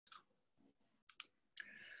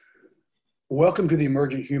Welcome to the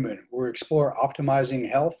Emergent Human, where we explore optimizing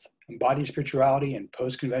health, embodied spirituality, and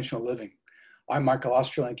post-conventional living. I'm Michael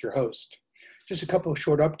Ostrolenk, your host. Just a couple of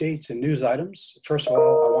short updates and news items. First of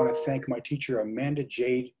all, I want to thank my teacher, Amanda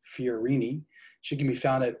Jade Fiorini. She can be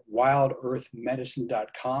found at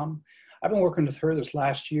wildearthmedicine.com. I've been working with her this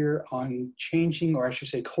last year on changing, or I should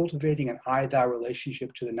say cultivating, an I-thou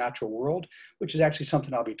relationship to the natural world, which is actually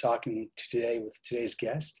something I'll be talking today with today's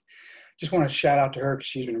guest. Just want to shout out to her because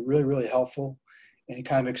she's been really, really helpful in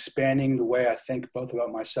kind of expanding the way I think both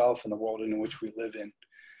about myself and the world in which we live in,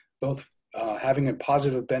 both having a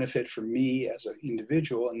positive benefit for me as an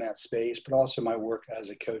individual in that space, but also my work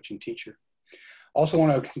as a coach and teacher. Also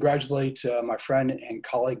want to congratulate my friend and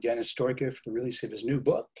colleague, Dennis Stoica, for the release of his new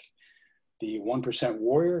book, The 1%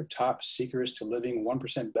 Warrior, Top Secrets to Living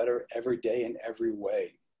 1% Better Every Day in Every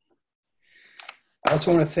Way. I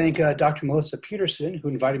also want to thank Dr. Melissa Peterson, who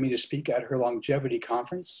invited me to speak at her longevity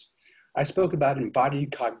conference. I spoke about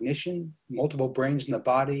embodied cognition, multiple brains in the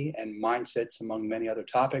body, and mindsets, among many other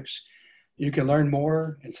topics. You can learn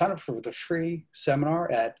more and sign up for the free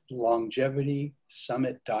seminar at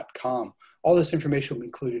longevitysummit.com. All this information will be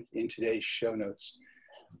included in today's show notes.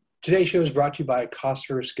 Today's show is brought to you by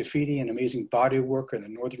Kosmic Scafidi, an amazing body worker in the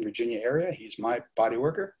Northern Virginia area. He's my body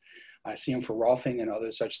worker. I see him for Rolfing and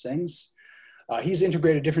other such things. He's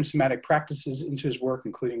integrated different somatic practices into his work,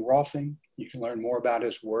 including Rolfing. You can learn more about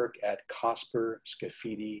his work at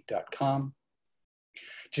kosperscafidi.com.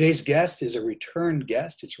 Today's guest is a return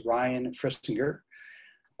guest. It's Ryan Frisinger.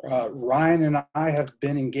 Ryan and I have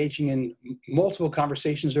been engaging in multiple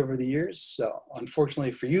conversations over the years. So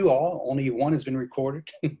unfortunately for you all, only one has been recorded.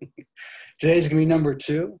 Today's going to be number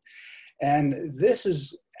 2. And this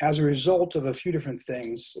is as a result of a few different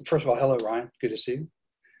things. First of all, hello, Ryan. Good to see you.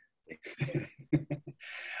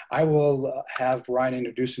 I will have Ryan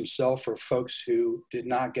introduce himself for folks who did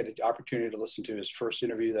not get an opportunity to listen to his first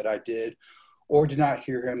interview that I did, or did not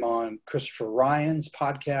hear him on Christopher Ryan's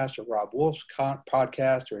podcast or Rob Wolf's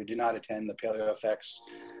podcast, or he did not attend the PaleoFX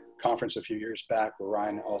conference a few years back where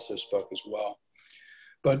Ryan also spoke as well.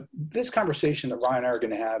 But this conversation that Ryan and I are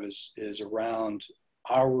going to have is around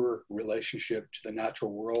our relationship to the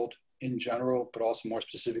natural world in general, but also more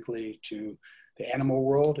specifically to the animal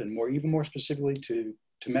world, and even more specifically to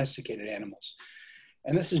domesticated animals.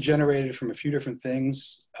 And this is generated from a few different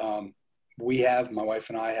things. My wife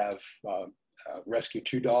and I have rescued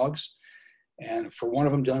 2 dogs, and for one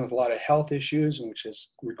of them dealing with a lot of health issues, and which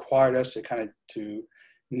has required us to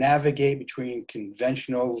navigate between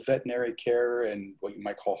conventional veterinary care and what you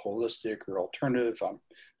might call holistic or alternative.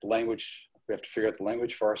 The language, we have to figure out the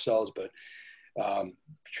language for ourselves, but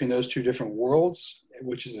between those 2 different worlds,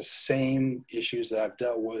 which is the same issues that I've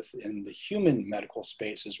dealt with in the human medical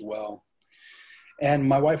space as well. And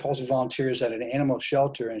my wife also volunteers at an animal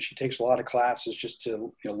shelter, and she takes a lot of classes just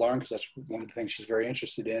to learn, because that's one of the things she's very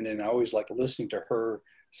interested in. And I always like listening to her,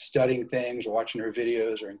 studying things or watching her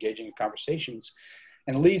videos or engaging in conversations.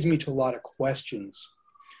 And it leads me to a lot of questions,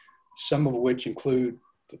 some of which include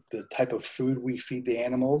the type of food we feed the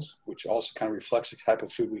animals, which also kind of reflects the type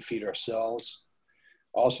of food we feed ourselves.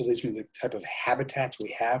 Also leads me to the type of habitats we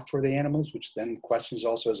have for the animals, which then questions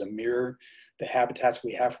also as a mirror the habitats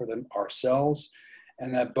we have for them ourselves,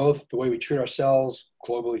 and that both the way we treat ourselves,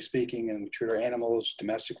 globally speaking, and we treat our animals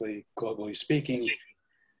domestically, globally speaking,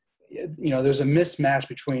 there's a mismatch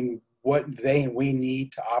between what they and we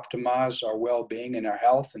need to optimize our well-being and our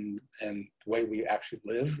health, and the way we actually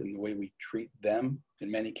live and the way we treat them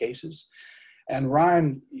in many cases. And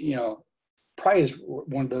Ryan, probably is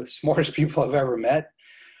one of the smartest people I've ever met.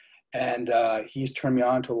 And he's turned me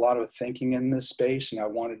on to a lot of thinking in this space. And I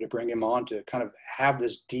wanted to bring him on to kind of have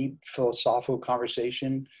this deep philosophical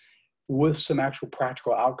conversation with some actual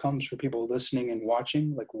practical outcomes for people listening and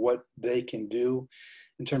watching, like what they can do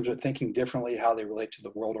in terms of thinking differently, how they relate to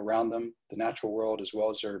the world around them, the natural world, as well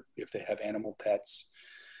as if they have animal pets.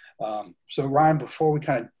 So Ryan, before we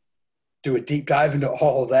kind of do a deep dive into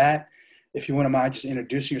all of that, if you wouldn't mind just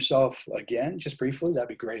introducing yourself again, just briefly, that'd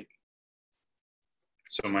be great.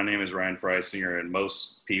 So my name is Ryan Frisinger, and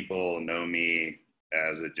most people know me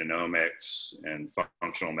as a genomics and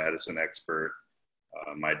functional medicine expert.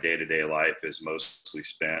 My day-to-day life is mostly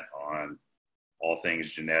spent on all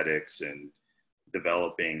things genetics and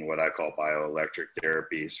developing what I call bioelectric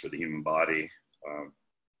therapies for the human body.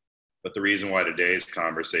 But the reason why today's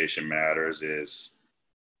conversation matters is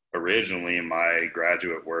originally my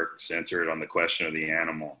graduate work centered on the question of the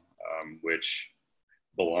animal, which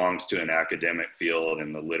belongs to an academic field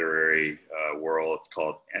in the literary world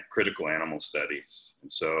called critical animal studies.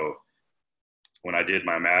 And so when I did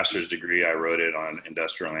my master's degree, I wrote it on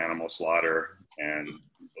industrial animal slaughter, and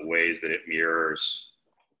ways that it mirrors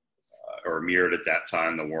or mirrored at that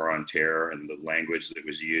time the war on terror and the language that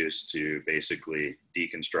was used to basically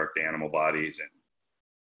deconstruct animal bodies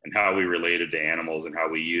and how we related to animals and how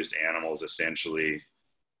we used animals essentially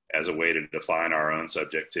as a way to define our own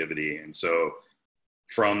subjectivity. And so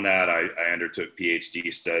from that, I undertook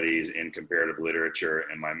PhD studies in comparative literature,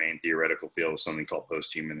 and my main theoretical field was something called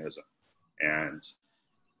posthumanism. And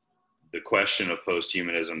the question of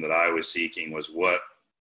posthumanism that I was seeking was, what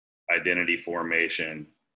identity formation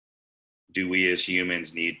do we as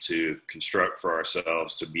humans need to construct for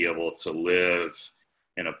ourselves to be able to live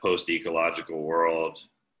in a post-ecological world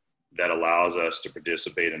that allows us to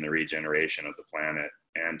participate in the regeneration of the planet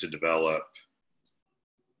and to develop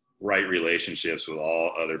right relationships with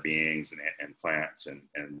all other beings and plants.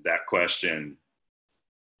 And that question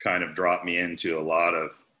kind of dropped me into a lot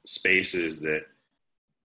of spaces that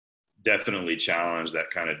definitely challenge that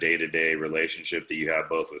kind of day-to-day relationship that you have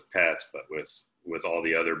both with pets, but with all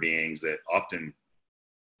the other beings that often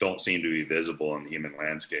don't seem to be visible in the human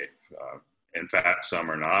landscape. In fact,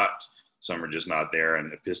 some are just not there.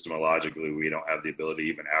 And epistemologically, we don't have the ability to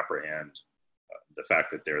even apprehend the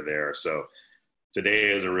fact that they're there. So today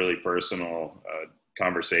is a really personal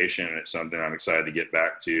conversation. It's something I'm excited to get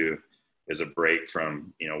back to as a break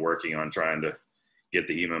from, working on trying to get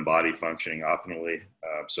the human body functioning optimally.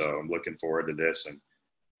 So I'm looking forward to this and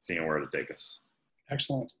seeing where it'll take us.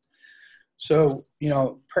 Excellent. So,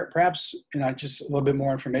 perhaps, just a little bit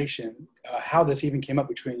more information, how this even came up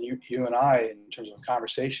between you and I in terms of a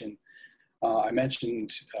conversation. I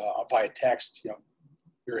mentioned via text,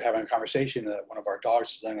 we were having a conversation that one of our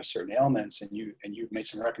dogs is having a certain ailments, and you made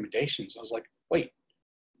some recommendations. I was like, wait,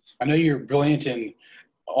 I know you're brilliant in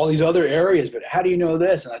all these other areas, but how do you know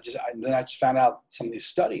this? And then I just found out some of these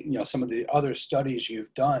studies, some of the other studies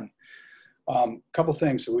you've done. A couple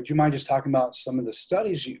things. So would you mind just talking about some of the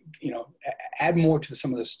studies add more to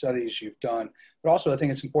some of the studies you've done, but also I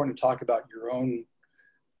think it's important to talk about your own,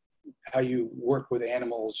 how you work with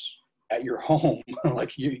animals at your home,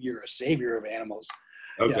 like you're a savior of animals.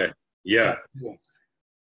 Okay. Yeah.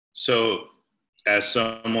 So as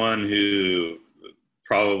someone who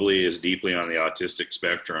probably is deeply on the autistic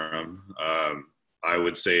spectrum, I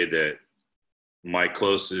would say that my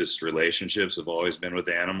closest relationships have always been with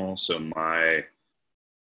animals. So my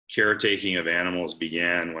caretaking of animals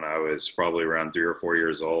began when I was probably around 3 or 4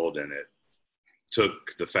 years old. And it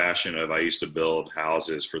took the fashion of, I used to build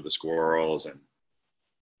houses for the squirrels and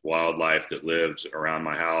wildlife that lived around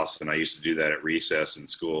my house. And I used to do that at recess in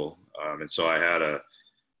school. And so I had a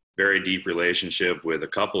very deep relationship with a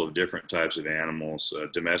couple of different types of animals,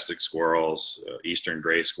 domestic squirrels, eastern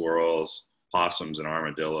gray squirrels, possums, and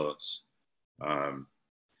armadillos.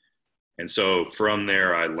 And so from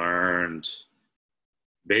there, I learned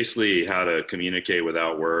basically how to communicate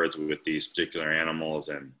without words with these particular animals,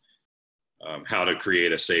 and how to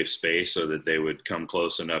create a safe space so that they would come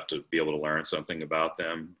close enough to be able to learn something about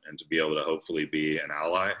them and to be able to hopefully be an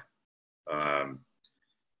ally.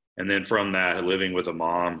 And then from that, living with a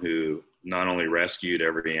mom who not only rescued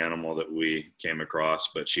every animal that we came across,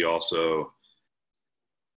 but she also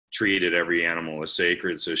treated every animal as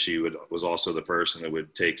sacred. So she was also the person that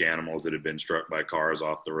would take animals that had been struck by cars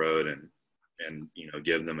off the road and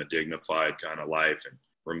give them a dignified kind of life and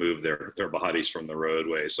remove their bodies from the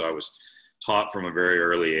roadway. So I was taught from a very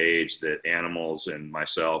early age that animals and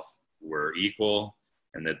myself were equal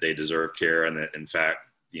and that they deserve care, and that in fact,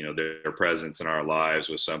 their presence in our lives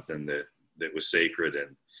was something that was sacred.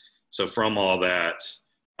 And so from all that,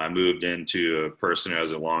 I moved into a person who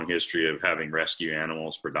has a long history of having rescue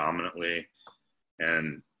animals predominantly.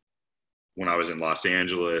 And when I was in Los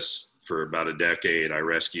Angeles for about a decade, I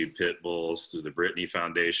rescued pit bulls through the Brittany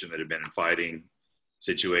Foundation that had been in fighting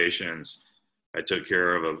situations. I took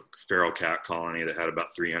care of a feral cat colony that had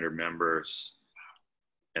about 300 members.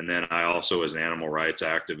 And then I also was an animal rights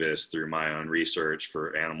activist through my own research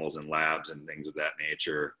for animals in labs and things of that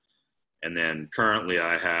nature. And then currently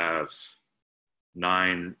I have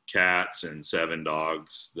 9 cats and 7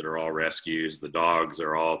 dogs that are all rescues. The dogs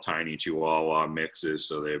are all tiny Chihuahua mixes,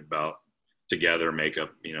 so they about together make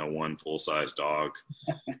up, one full-size dog.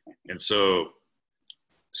 And so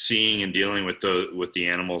seeing and dealing with the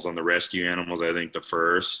animals, on the rescue animals, I think the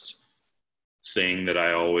first thing that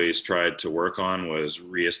I always tried to work on was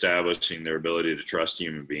reestablishing their ability to trust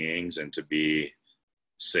human beings and to be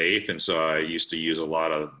safe. And so I used to use a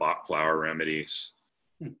lot of Bach flower remedies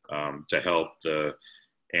to help the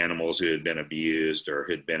animals who had been abused or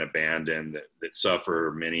had been abandoned that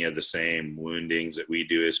suffer many of the same woundings that we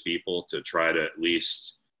do as people, to try to at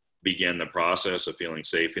least begin the process of feeling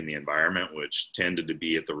safe in the environment, which tended to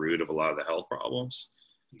be at the root of a lot of the health problems.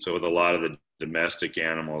 So with a lot of the domestic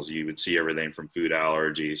animals, you would see everything from food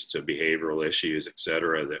allergies to behavioral issues, et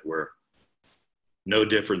cetera, that were no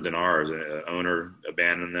different than ours. An owner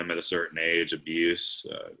abandoned them at a certain age, abuse,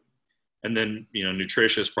 and then,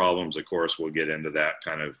 nutritious problems, of course, we'll get into that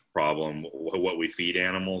kind of problem, what we feed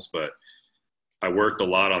animals. But I worked a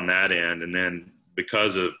lot on that end. And then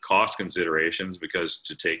because of cost considerations, because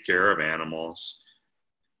to take care of animals,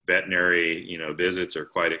 veterinary, visits are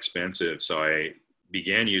quite expensive. So I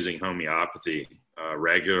began using homeopathy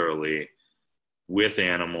regularly with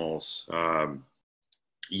animals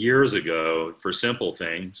years ago for simple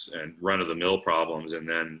things and run-of-the-mill problems, and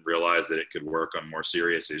then realized that it could work on more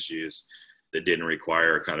serious issues that didn't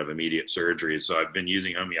require kind of immediate surgery. So I've been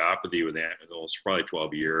using homeopathy with animals for probably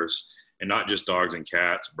 12 years, and not just dogs and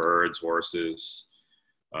cats, birds, horses,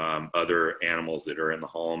 other animals that are in the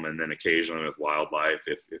home, and then occasionally with wildlife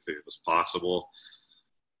if it was possible.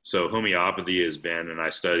 So homeopathy has been, and I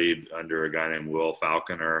studied under a guy named Will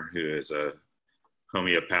Falconer, who is a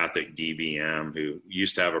homeopathic DVM, who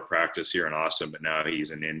used to have a practice here in Austin, but now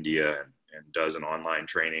he's in India and does an online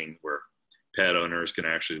training where pet owners can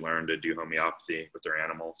actually learn to do homeopathy with their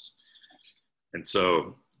animals. And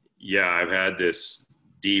so, yeah, I've had this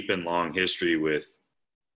deep and long history with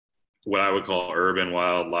what I would call urban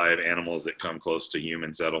wildlife, animals that come close to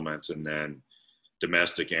human settlements, and then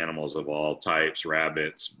domestic animals of all types,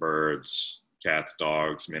 rabbits, birds, cats,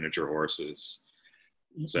 dogs, miniature horses,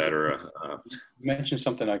 etc. You mentioned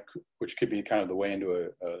something which could be kind of the way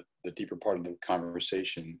into the deeper part of the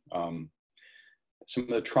conversation. Some of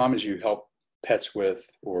the traumas you help pets with,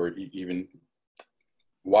 or even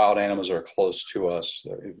wild animals that are close to us,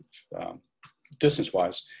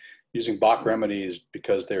 distance-wise, using Bach remedies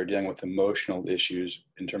because they're dealing with emotional issues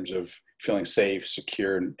in terms of feeling safe,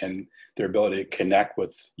 secure, and their ability to connect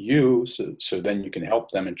with you, so then you can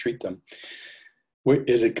help them and treat them,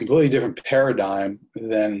 is a completely different paradigm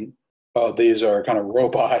than, these are kind of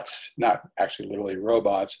robots, not actually literally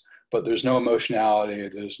robots, but there's no emotionality,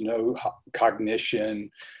 there's no cognition.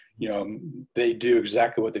 They do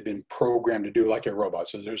exactly what they've been programmed to do, like a robot.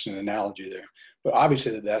 So there's an analogy there, but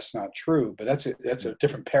obviously that's not true, but that's a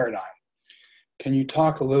different paradigm. Can you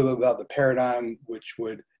talk a little bit about the paradigm which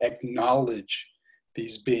would acknowledge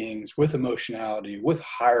these beings with emotionality, with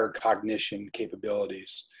higher cognition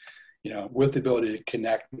capabilities, with the ability to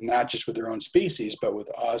connect not just with their own species, but with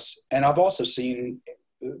us? And I've also seen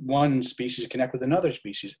one species connect with another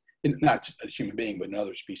species, not a human being, but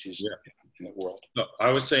another species in the world. No,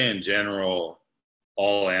 I would say in general,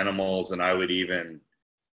 all animals, and I would even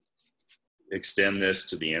extend this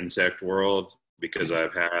to the insect world, because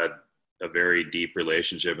I've had a very deep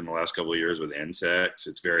relationship in the last couple of years with insects.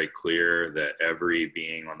 It's very clear that every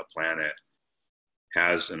being on the planet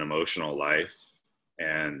has an emotional life.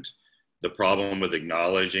 And the problem with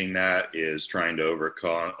acknowledging that is trying to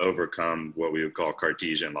overcome what we would call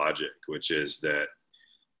Cartesian logic, which is that,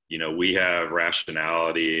 we have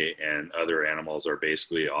rationality and other animals are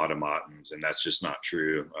basically automatons, and that's just not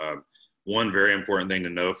true. One very important thing to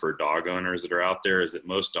know for dog owners that are out there is that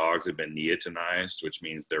most dogs have been neotenized, which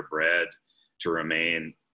means they're bred to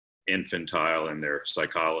remain infantile in their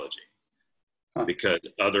psychology, because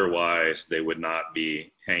otherwise they would not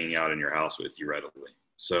be hanging out in your house with you readily.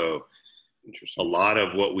 So a lot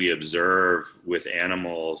of what we observe with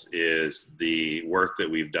animals is the work that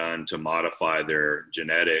we've done to modify their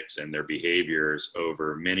genetics and their behaviors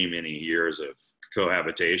over many, many years of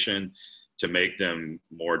cohabitation to make them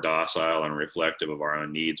more docile and reflective of our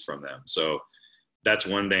own needs from them. So that's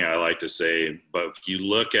one thing I like to say. But if you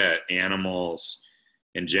look at animals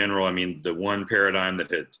in general, the one paradigm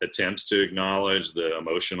that attempts to acknowledge the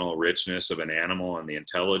emotional richness of an animal and the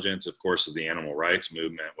intelligence, of course, is the animal rights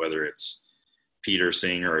movement, whether it's Peter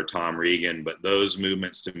Singer or Tom Regan. But those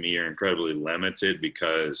movements to me are incredibly limited,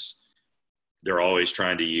 because they're always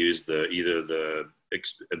trying to use either the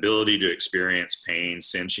ability to experience pain,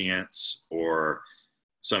 sentience, or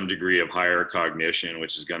some degree of higher cognition,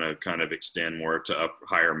 which is going to kind of extend more to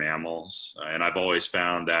higher mammals. And I've always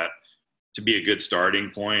found that to be a good starting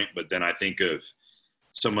point. But then I think of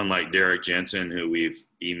someone like Derek Jensen, who we've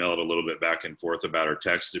emailed a little bit back and forth about, or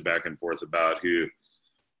texted back and forth about, who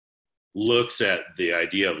looks at the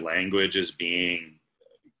idea of language as being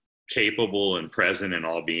capable and present in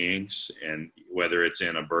all beings, and whether it's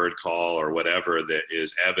in a bird call or whatever, that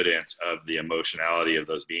is evidence of the emotionality of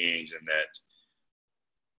those beings, and that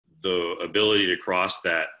the ability to cross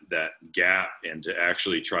that gap and to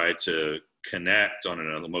actually try to connect on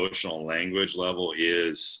an emotional language level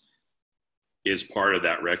is part of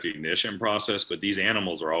that recognition process. But these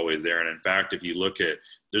animals are always there. And in fact, if you look at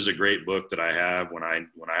there's a great book that I have when I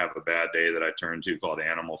have a bad day that I turn to called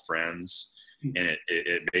Animal Friends. And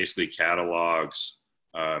it basically catalogs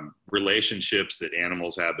relationships that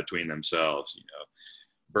animals have between themselves, you know,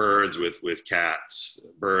 birds with cats,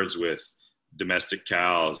 birds with domestic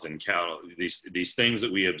cows and cattle, these things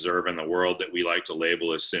that we observe in the world that we like to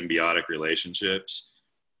label as symbiotic relationships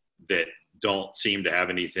that don't seem to have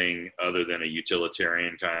anything other than a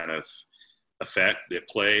utilitarian kind of effect at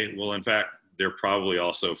play. Well, in fact, they're probably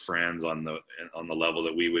also friends on the level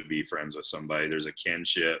that we would be friends with somebody. There's a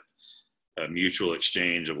kinship, a mutual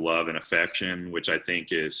exchange of love and affection, which I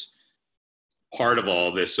think is part of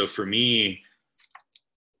all this. So for me,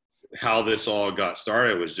 how this all got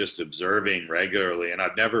started was just observing regularly. And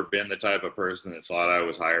I've never been the type of person that thought I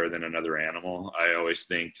was higher than another animal. I always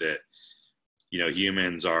think that, you know,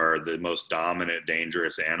 humans are the most dominant,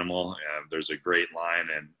 dangerous animal. There's a great line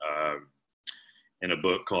in a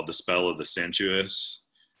book called The Spell of the Sensuous,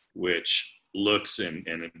 which looks and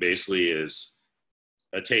it basically is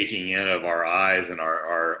a taking in of our eyes and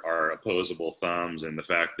our opposable thumbs and the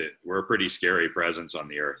fact that we're a pretty scary presence on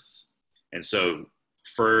the earth. And so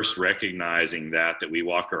first recognizing that we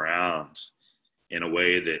walk around in a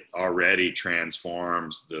way that already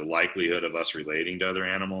transforms the likelihood of us relating to other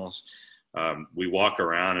animals. We walk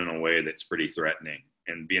around in a way that's pretty threatening,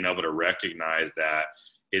 and being able to recognize that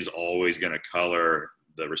is always going to color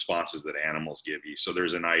the responses that animals give you. So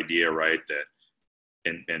there's an idea, right, that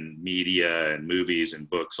in media and movies and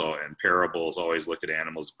books and parables always look at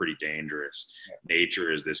animals as pretty dangerous. Yeah.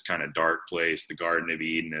 Nature is this kind of dark place. The Garden of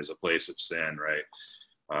Eden is a place of sin, right?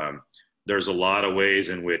 There's a lot of ways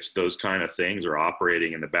in which those kind of things are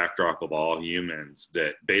operating in the backdrop of all humans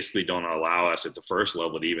that basically don't allow us at the first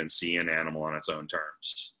level to even see an animal on its own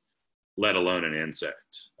terms, let alone an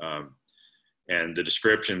insect. And the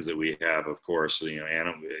descriptions that we have, of course, you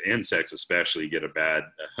know, insects especially get a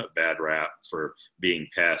bad rap for being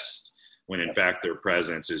pests, when in fact their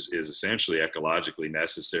presence is essentially ecologically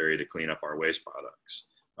necessary to clean up our waste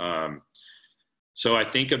products. So I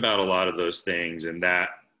think about a lot of those things, and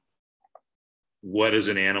that what does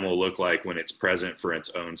an animal look like when it's present for its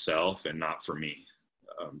own self and not for me?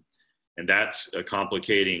 And that's a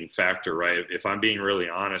complicating factor, right? If I'm being really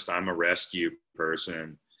honest, I'm a rescue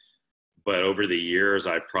person. But over the years,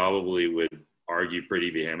 I probably would argue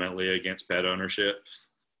pretty vehemently against pet ownership.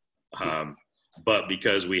 But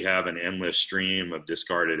because we have an endless stream of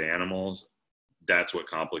discarded animals, that's what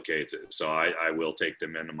complicates it. So I will take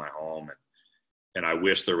them into my home. And I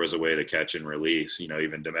wish there was a way to catch and release, you know,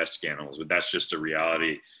 even domestic animals. But that's just a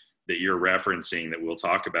reality that you're referencing that we'll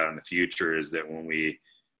talk about in the future, is that when we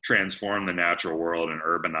transform the natural world and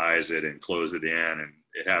urbanize it and close it in, and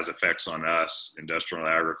it has effects on us, industrial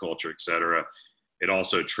agriculture, et cetera, it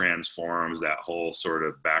also transforms that whole sort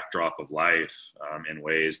of backdrop of life in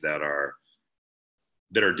ways that are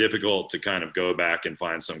difficult to kind of go back and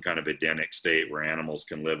find some kind of Edenic state where animals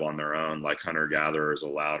can live on their own, like hunter-gatherers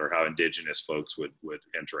allowed, or how indigenous folks would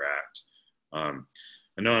interact. I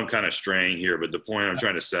know I'm kind of straying here, but the point I'm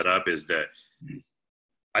trying to set up is that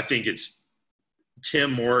I think it's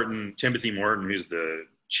Timothy Morton, who's the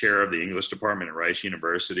chair of the English department at Rice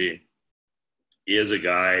University, is a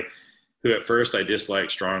guy who at first I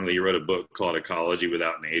disliked strongly. He wrote a book called Ecology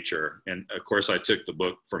Without Nature. And of course I took the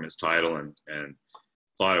book from its title and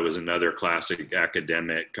thought it was another classic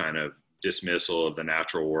academic kind of dismissal of the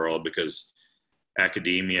natural world, because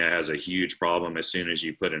academia has a huge problem as soon as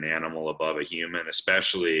you put an animal above a human,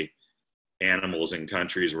 especially animals in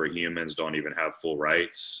countries where humans don't even have full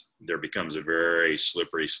rights. There becomes a very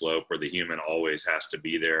slippery slope where the human always has to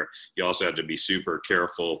be there. You also have to be super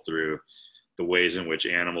careful through the ways in which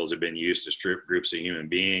animals have been used to strip groups of human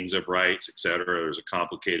beings of rights, et cetera. There's a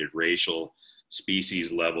complicated racial,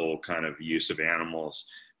 species level kind of use of animals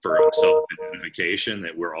for self-identification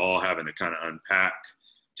that we're all having to kind of unpack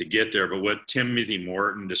to get there. But what Timothy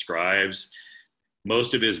Morton describes,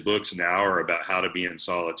 most of his books now are about how to be in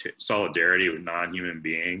solidarity with non-human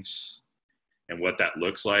beings and what that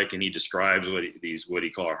looks like. And he describes what he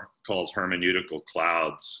calls hermeneutical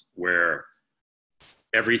clouds, where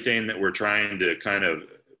everything that we're trying to kind of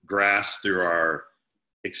grasp through our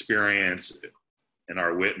experience and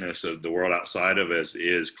our witness of the world outside of us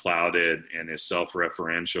is clouded and is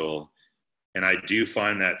self-referential. And I do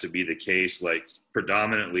find that to be the case. Like,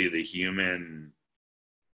 predominantly the human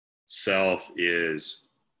self is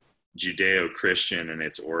Judeo-Christian in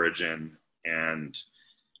its origin and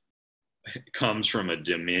comes from a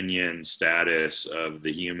dominion status of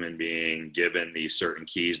the human being given these certain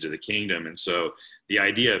keys to the kingdom. And so the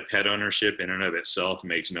idea of pet ownership in and of itself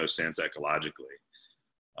makes no sense ecologically,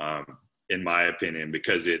 in my opinion,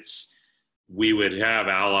 because it's we would have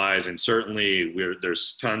allies, and certainly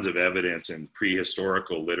there's tons of evidence in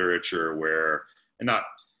prehistorical literature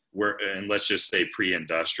and let's just say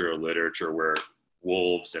pre-industrial literature, where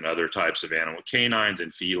wolves and other types of animal, canines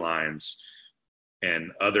and felines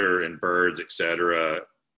and birds, etc.,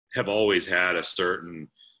 have always had a certain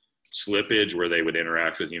slippage where they would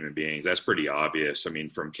interact with human beings. That's pretty obvious. I mean,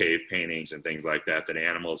 from cave paintings and things like that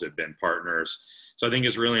animals have been partners. So I think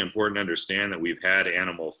it's really important to understand that we've had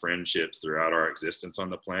animal friendships throughout our existence on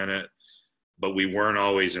the planet, but we weren't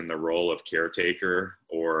always in the role of caretaker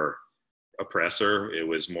or oppressor. It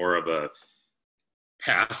was more of a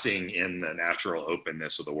passing in the natural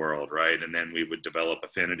openness of the world, right? And then we would develop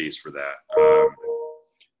affinities for that.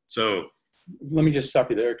 So let me just stop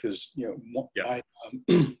you there, because I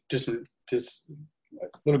just a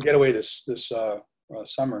little getaway this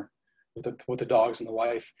summer with the dogs and the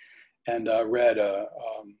wife, and read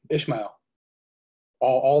Ishmael,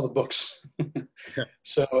 all the books.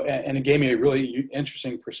 So and it gave me a really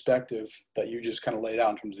interesting perspective that you just kind of laid out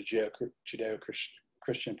in terms of the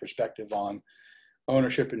Judeo-Christian perspective on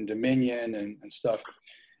ownership and dominion and stuff.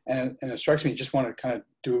 And it strikes me, just want to kind of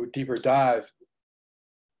do a deeper dive.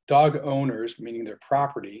 Dog owners, meaning their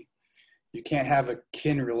property, you can't have a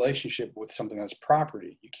kin relationship with something that's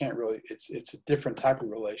property. You can't really, it's a different type of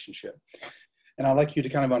relationship. And I'd like you to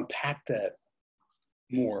kind of unpack that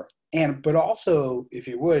more. But also, if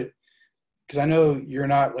you would, because I know you're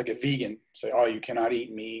not like a vegan, say, oh, you cannot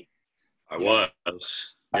eat meat. I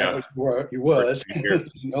was. Yeah. You was.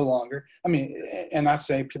 No longer. I mean, and not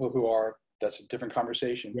saying people who are, that's a different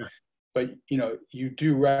conversation. Yeah. But, you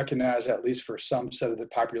do recognize, at least for some set of the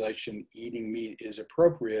population, eating meat is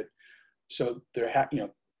appropriate. So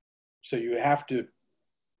so you have to,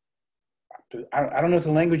 I don't know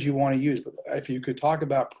the language you want to use, but if you could talk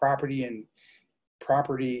about property and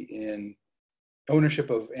ownership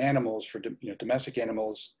of animals for, domestic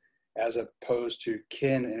animals, as opposed to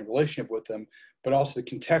kin and relationship with them, but also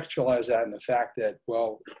to contextualize that in the fact that,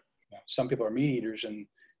 well, some people are meat eaters, and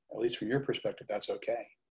at least from your perspective, that's okay.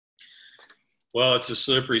 Well, it's a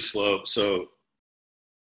slippery slope. So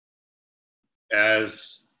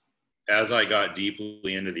as I got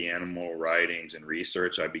deeply into the animal writings and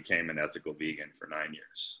research, I became an ethical vegan for 9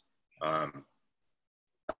 years.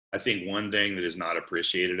 I think one thing that is not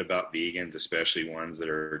appreciated about vegans, especially ones that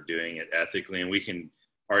are doing it ethically, and we can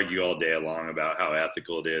argue all day long about how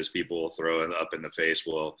ethical it is. People will throw it up in the face.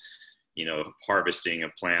 Well, harvesting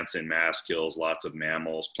of plants in mass kills lots of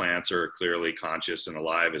mammals. Plants are clearly conscious and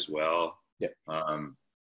alive as well. Yeah.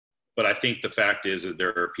 But I think the fact is that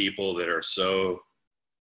there are people that are so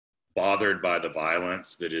bothered by the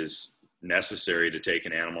violence that is necessary to take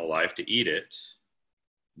an animal life to eat it,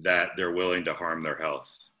 that they're willing to harm their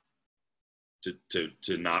health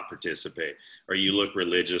to not participate. Or you look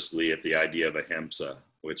religiously at the idea of ahimsa,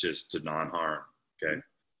 which is to non-harm. Okay.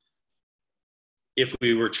 If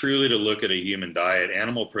we were truly to look at a human diet,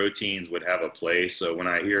 animal proteins would have a place. So when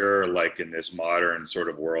I hear, like, in this modern sort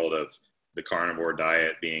of world of the carnivore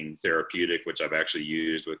diet being therapeutic, which I've actually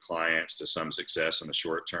used with clients to some success in the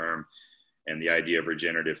short term, and the idea of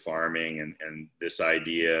regenerative farming and this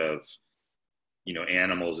idea of,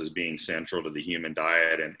 animals as being central to the human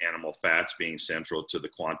diet and animal fats being central to the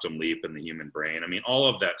quantum leap in the human brain. I mean, all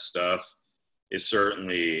of that stuff is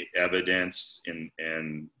certainly evidenced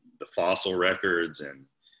in the fossil records and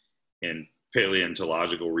in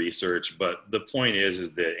paleontological research. But the point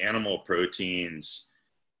is that animal proteins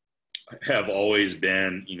have always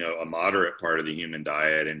been, a moderate part of the human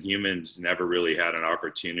diet, and humans never really had an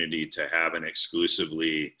opportunity to have an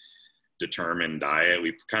exclusively determined diet.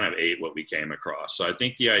 We kind of ate what we came across. So I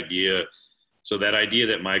think that idea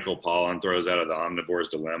that Michael Pollan throws out of the omnivore's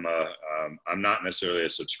dilemma, I'm not necessarily a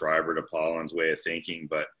subscriber to Pollan's way of thinking,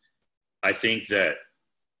 but I think that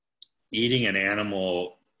eating an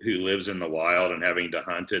animal who lives in the wild and having to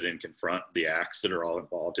hunt it and confront the acts that are all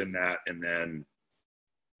involved in that, and then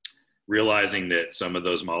realizing that some of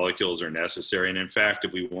those molecules are necessary. And in fact,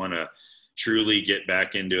 if we want to truly get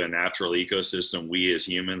back into a natural ecosystem, we as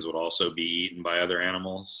humans would also be eaten by other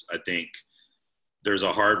animals. I think there's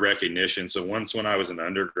a hard recognition. So once, when I was an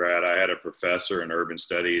undergrad, I had a professor in urban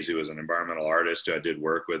studies who was an environmental artist who I did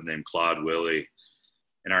work with, named Claude Willie.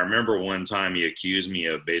 And I remember one time he accused me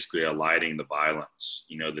of basically alighting the violence,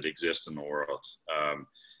 that exists in the world.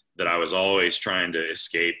 That I was always trying to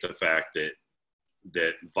escape the fact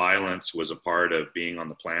that violence was a part of being on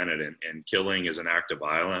the planet, and killing is an act of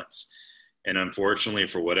violence. And unfortunately,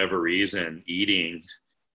 for whatever reason, eating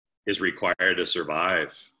is required to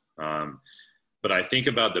survive. But I think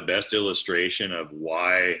about the best illustration of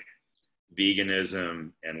why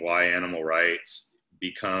veganism and why animal rights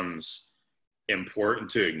becomes important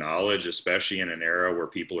to acknowledge, especially in an era where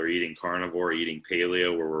people are eating carnivore, eating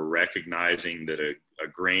paleo, where we're recognizing that a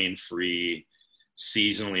grain-free,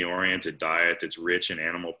 seasonally oriented diet that's rich in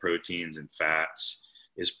animal proteins and fats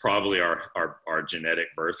is probably our genetic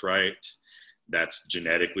birthright. That's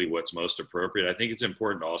genetically what's most appropriate. I think it's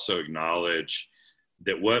important to also acknowledge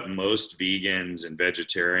that what most vegans and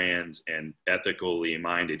vegetarians and ethically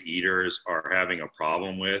minded eaters are having a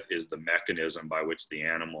problem with is the mechanism by which the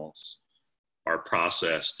animals are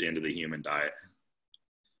processed into the human diet.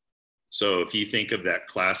 So if you think of that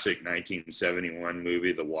classic 1971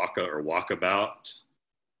 movie, The Walkabout,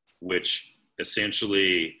 which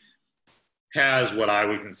essentially has what I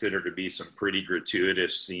would consider to be some pretty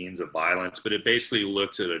gratuitous scenes of violence, but it basically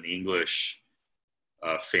looks at an English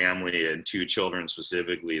family and two children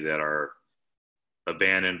specifically that are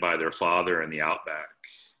abandoned by their father in the outback,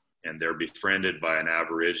 and they're befriended by an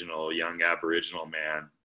young Aboriginal man.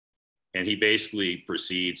 And he basically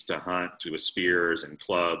proceeds to hunt with spears and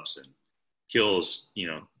clubs and kills,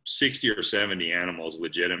 60 or 70 animals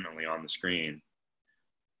legitimately on the screen,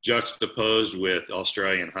 juxtaposed with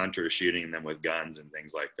Australian hunters shooting them with guns and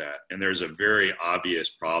things like that. And there's a very obvious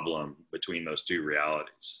problem between those two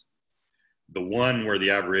realities. The one where the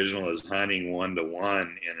Aboriginal is hunting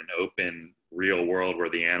one-to-one in an open, real world where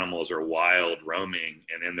the animals are wild, roaming,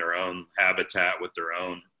 and in their own habitat with their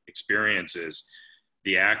own experiences,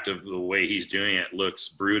 the act of the way he's doing it looks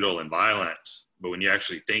brutal and violent. But when you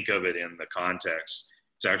actually think of it in the context,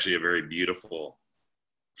 it's actually a very beautiful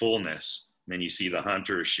fullness. And then you see the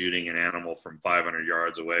hunter shooting an animal from 500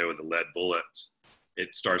 yards away with a lead bullet.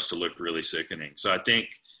 It starts to look really sickening. So I think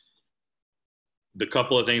the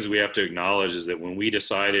couple of things we have to acknowledge is that when we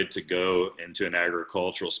decided to go into an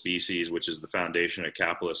agricultural species, which is the foundation of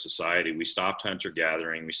capitalist society, we stopped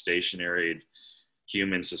hunter-gathering, we stationaried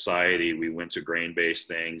human society, we went to grain-based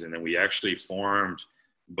things, and then we actually formed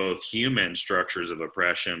both human structures of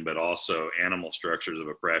oppression, but also animal structures of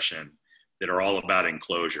oppression that are all about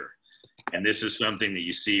enclosure. And this is something that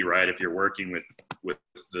you see, right, if you're working with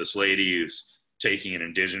this lady who's taking an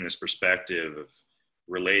indigenous perspective of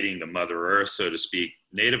relating to Mother Earth, so to speak.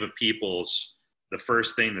 Native peoples, the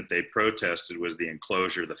first thing that they protested was the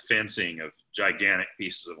enclosure, the fencing of gigantic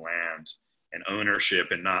pieces of land and ownership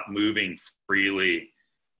and not moving freely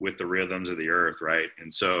with the rhythms of the earth, right?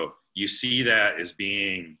 And so you see that as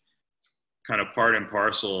being kind of part and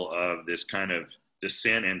parcel of this kind of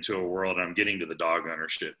descent into a world. I'm getting to the dog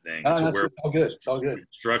ownership thing. To where all good. It's all good.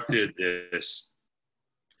 Constructed this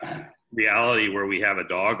reality where we have a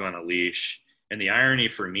dog on a leash. And the irony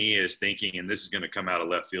for me is thinking, and this is going to come out of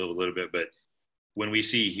left field a little bit, but when we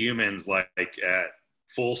see humans like at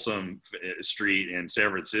Folsom Street in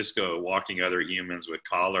San Francisco walking other humans with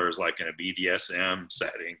collars like in a BDSM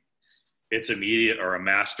setting, it's immediate, or a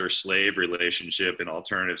master-slave relationship in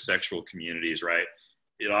alternative sexual communities, right?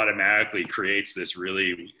 It automatically creates this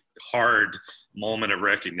really hard moment of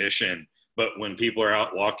recognition. But when people are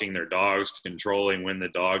out walking their dogs, controlling when the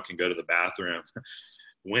dog can go to the bathroom,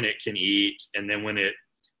 when it can eat, and then when it,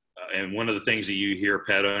 and one of the things that you hear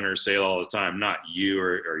pet owners say all the time, not you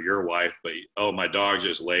or your wife, but, oh, my dog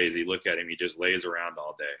just lazy. Look at him, he just lays around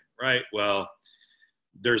all day, right? Well,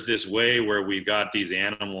 there's this way where we've got these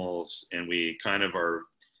animals and we kind of are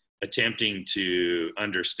attempting to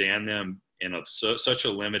understand them in such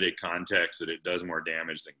a limited context that it does more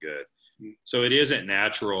damage than good. So it isn't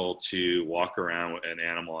natural to walk around with an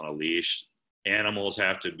animal on a leash. Animals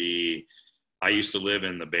have to be, I used to live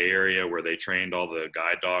in the Bay Area where they trained all the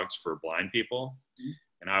guide dogs for blind people.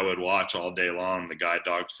 And I would watch all day long the guide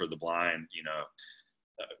dogs for the blind,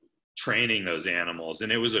 training those animals.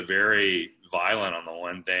 And it was a very violent, on the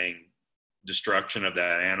one thing, destruction of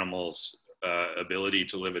that animal's ability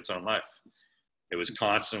to live its own life. It was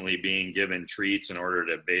constantly being given treats in order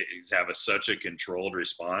to have such a controlled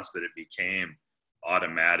response that it became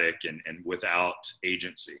automatic and without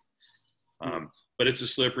agency. But it's a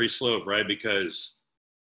slippery slope, right? Because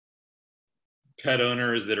pet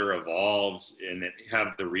owners that are evolved and that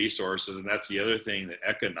have the resources, and that's the other thing, that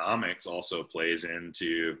economics also plays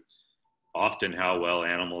into often how well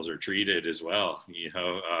animals are treated as well,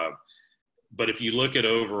 but if you look at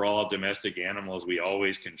overall domestic animals, we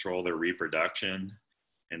always control their reproduction.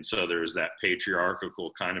 And so there's that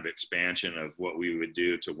patriarchal kind of expansion of what we would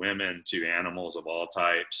do to women, to animals of all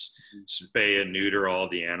types, spay and neuter all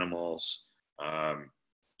the animals,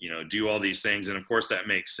 do all these things. And of course that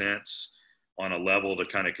makes sense on a level to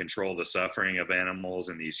kind of control the suffering of animals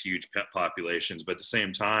and these huge pet populations. But at the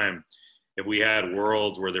same time, if we had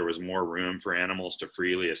worlds where there was more room for animals to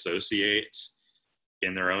freely associate,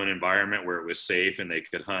 in their own environment where it was safe and they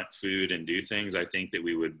could hunt food and do things, I think that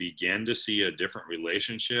we would begin to see a different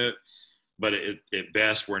relationship. But at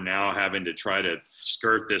best, we're now having to try to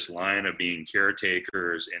skirt this line of being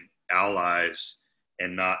caretakers and allies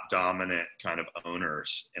and not dominant kind of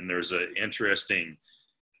owners. And there's an interesting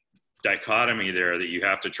dichotomy there that you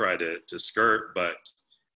have to try to skirt. But,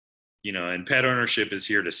 you know, and pet ownership is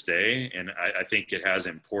here to stay. And I think it has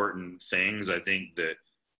important things. I think that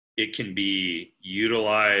it can be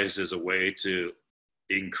utilized as a way to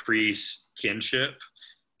increase kinship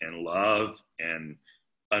and love and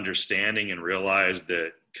understanding, and realize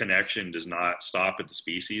that connection does not stop at the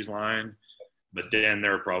species line. But then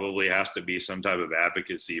there probably has to be some type of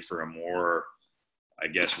advocacy for a more, I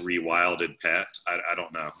guess, rewilded pet. I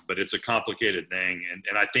don't know, but it's a complicated thing.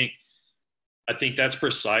 And I think that's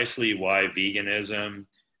precisely why veganism,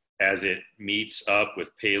 as it meets up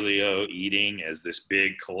with paleo eating as this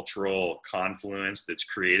big cultural confluence that's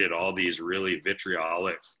created all these really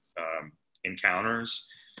vitriolic encounters,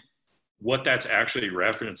 what that's actually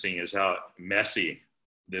referencing is how messy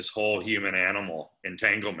this whole human animal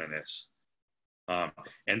entanglement is.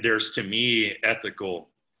 And there's, to me, ethical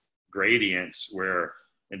gradients where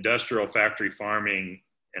industrial factory farming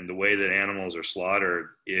and the way that animals are slaughtered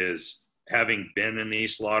is, having been in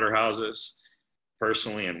these slaughterhouses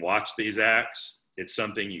personally and watched these acts, it's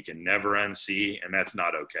something you can never unsee, and that's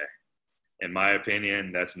not okay. In my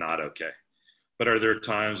opinion, that's not okay. But are there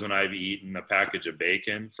times when I've eaten a package of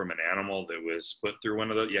bacon from an animal that was put through one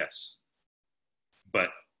of those? Yes. But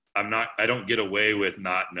I don't get away with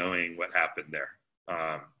not knowing what happened there.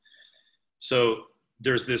 So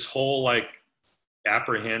there's this whole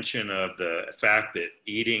apprehension of the fact that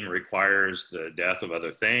eating requires the death of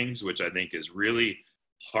other things, which I think is really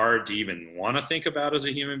hard to even want to think about as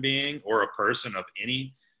a human being or a person of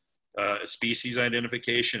any species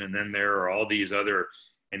identification. And then there are all these other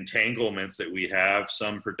entanglements that we have,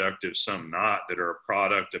 some productive, some not, that are a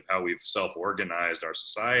product of how we've self-organized our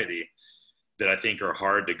society, that I think are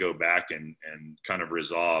hard to go back and kind of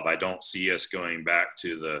resolve. I don't see us going back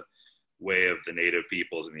to the way of the native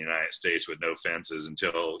peoples in the United States with no fences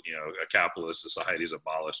until, you know, a capitalist society is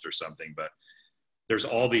abolished or something. But there's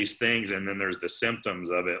all these things, and then there's the symptoms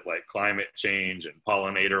of it, like climate change and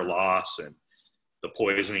pollinator loss and the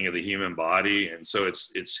poisoning of the human body. And so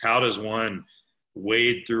it's how does one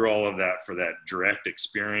wade through all of that for that direct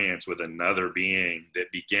experience with another being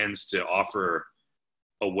that begins to offer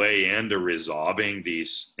a way into resolving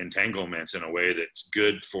these entanglements in a way that's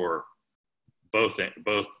good for both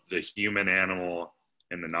the human animal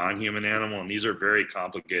and the non-human animal. And these are very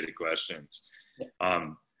complicated questions.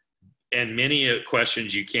 And many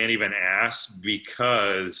questions you can't even ask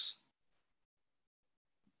because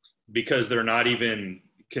they're not even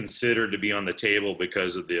considered to be on the table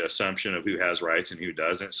because of the assumption of who has rights and who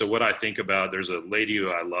doesn't. So what I think about, there's a lady who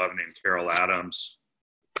I love named Carol Adams,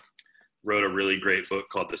 wrote a really great book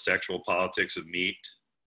called The Sexual Politics of Meat.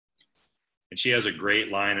 And she has a great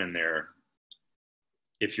line in there: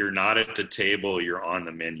 if you're not at the table, you're on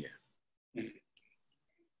the menu.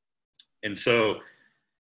 And so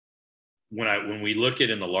when we look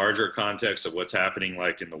at in the larger context of what's happening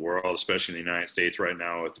like in the world, especially in the United States right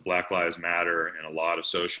now with Black Lives Matter and a lot of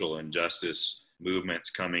social injustice movements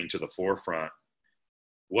coming to the forefront,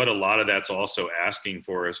 what a lot of that's also asking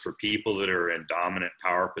for is for people that are in dominant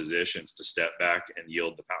power positions to step back and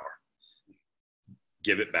yield the power,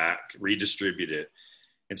 give it back, redistribute it.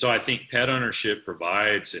 And so I think pet ownership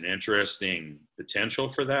provides an interesting potential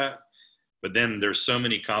for that. But then there's so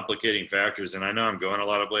many complicating factors, and I know I'm going a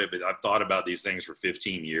lot of way, but I've thought about these things for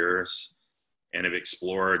 15 years and have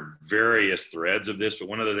explored various threads of this. But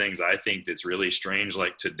one of the things I think that's really strange,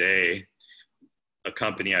 like today, a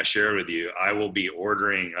company I shared with you, I will be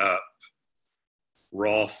ordering up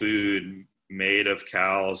raw food made of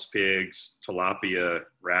cows, pigs, tilapia,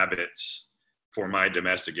 rabbits for my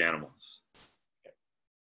domestic animals.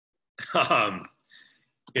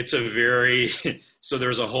 It's a very, so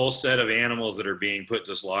there's a whole set of animals that are being put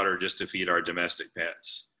to slaughter just to feed our domestic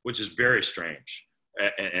pets, which is very strange.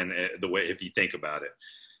 And the way, if you think about it.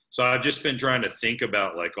 So I've just been trying to think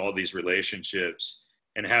about like all these relationships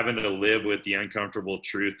and having to live with the uncomfortable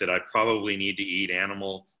truth that I probably need to eat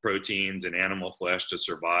animal proteins and animal flesh to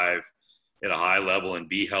survive at a high level and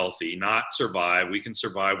be healthy, not survive. We can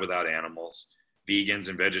survive without animals. Vegans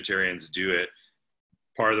and vegetarians do it.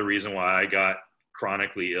 Part of the reason why I got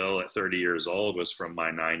chronically ill at 30 years old was from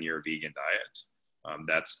my 9-year vegan diet.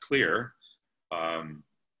 That's clear.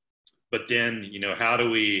 But then, you know, how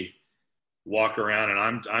do we walk around?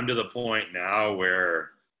 And I'm to the point now where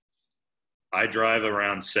I drive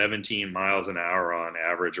around 17 miles an hour on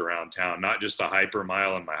average around town, not just a hyper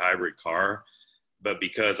mile in my hybrid car, but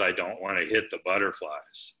because I don't want to hit the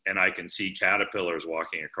butterflies and I can see caterpillars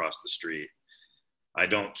walking across the street. I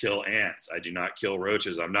don't kill ants. I do not kill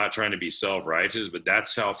roaches. I'm not trying to be self-righteous, but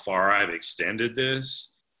that's how far I've extended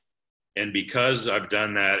this. And because I've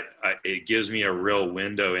done that, it gives me a real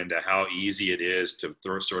window into how easy it is to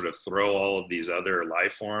throw all of these other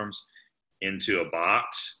life forms into a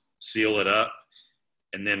box, seal it up,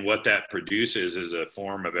 and then what that produces is a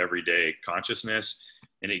form of everyday consciousness.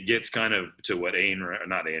 And it gets kind of to what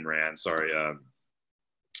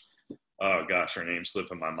oh gosh, her name's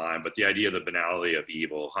slipping my mind, but the idea of the banality of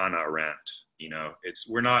evil, Hannah Arendt,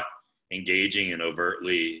 we're not engaging in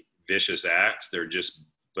overtly vicious acts. They're just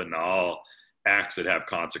banal acts that have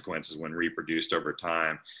consequences when reproduced over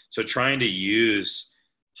time. So trying to use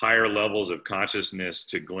higher levels of consciousness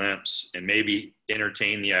to glimpse and maybe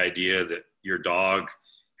entertain the idea that your dog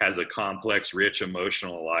has a complex, rich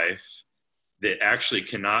emotional life that actually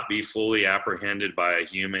cannot be fully apprehended by a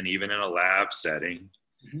human, even in a lab setting,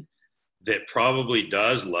 that probably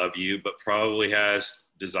does love you, but probably has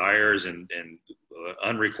desires and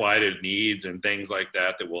unrequited needs and things like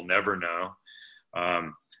that we'll never know,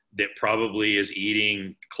 that probably is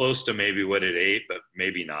eating close to maybe what it ate, but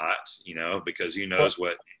maybe not, because who knows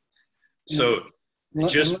what. So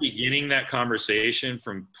just beginning that conversation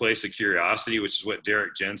from place of curiosity, which is what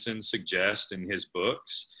Derek Jensen suggests in his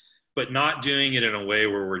books, but not doing it in a way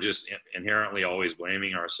where we're just inherently always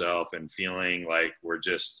blaming ourselves and feeling like we're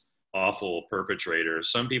just awful perpetrators.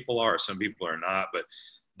 Some people are, some people are not, but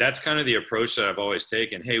that's kind of the approach that I've always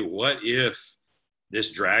taken. Hey, what if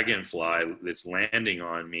this dragonfly that's landing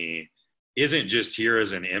on me isn't just here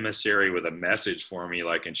as an emissary with a message for me,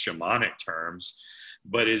 like in shamanic terms,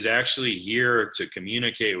 but is actually here to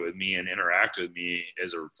communicate with me and interact with me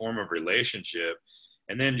as a form of relationship.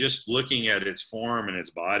 And then just looking at its form and its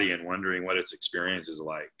body and wondering what its experience is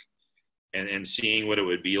like. And seeing what it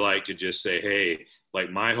would be like to just say, hey,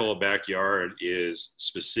 like my whole backyard is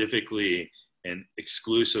specifically and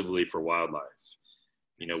exclusively for wildlife.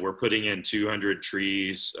 We're putting in 200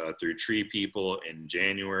 trees through Tree People in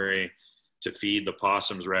January to feed the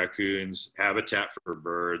possums, raccoons, habitat for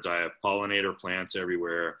birds. I have pollinator plants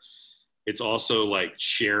everywhere. It's also like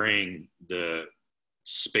sharing the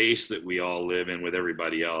space that we all live in with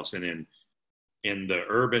everybody else. And in the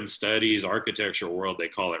urban studies, architecture world, they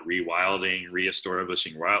call it rewilding,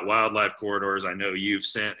 reestablishing wildlife corridors. I know you've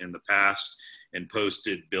sent in the past and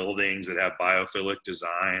posted buildings that have biophilic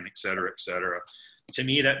design, et cetera, et cetera. To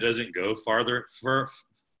me, that doesn't go far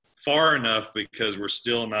enough because we're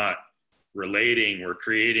still not relating. We're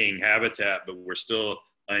creating habitat, but we're still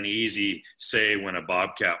uneasy, say, when a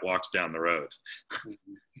bobcat walks down the road.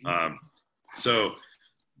 So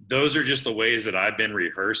those are just the ways that I've been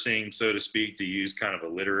rehearsing, so to speak, to use kind of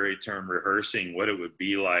a literary term, rehearsing what it would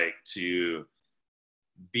be like to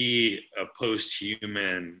be a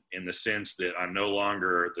post-human in the sense that I'm no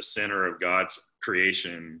longer the center of God's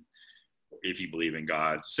creation, if you believe in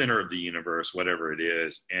God, center of the universe, whatever it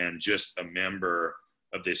is, and just a member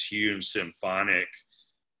of this huge symphonic,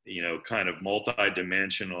 kind of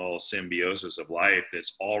multi-dimensional symbiosis of life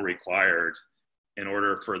that's all required in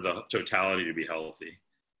order for the totality to be healthy.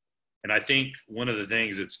 And I think one of the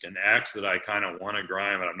things, it's an axe that I kind of want to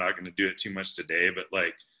grind, but I'm not going to do it too much today, but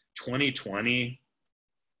like 2020,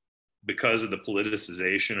 because of the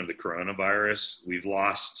politicization of the coronavirus, we've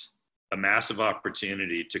lost a massive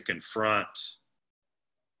opportunity to confront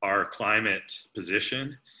our climate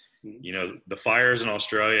position. The fires in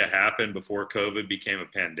Australia happened before COVID became a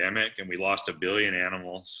pandemic, and we lost 1 billion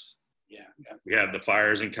animals. Yeah. We had the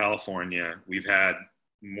fires in California. We've had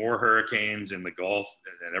more hurricanes in the Gulf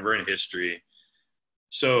than ever in history.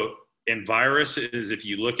 So, and viruses, if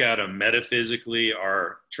you look at them metaphysically,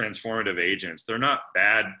 are transformative agents. They're not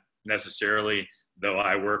bad necessarily, though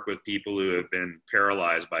I work with people who have been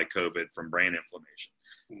paralyzed by COVID from brain inflammation.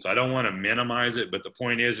 So I don't want to minimize it, but the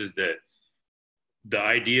point is that the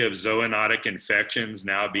idea of zoonotic infections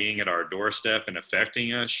now being at our doorstep and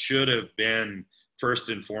affecting us should have been first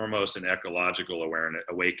and foremost an ecological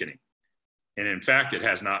awakening. And in fact, it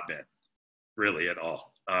has not been really at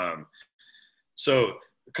all. So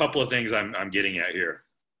a couple of things I'm getting at here.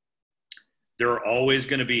 There are always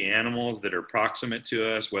going to be animals that are proximate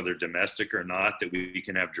to us, whether domestic or not, that we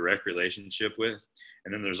can have direct relationship with.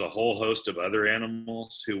 And then there's a whole host of other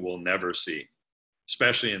animals who we'll never see,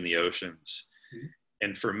 especially in the oceans. Mm-hmm.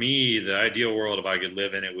 And for me, the ideal world, if I could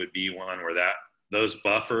live in it, would be one where those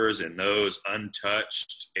buffers and those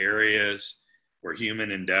untouched areas where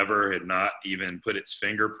human endeavor had not even put its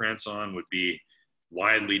fingerprints on would be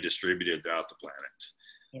widely distributed throughout the planet.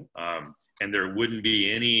 Yep. And there wouldn't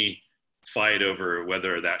be any fight over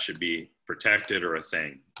whether that should be protected or a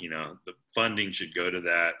thing. The funding should go to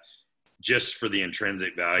that just for the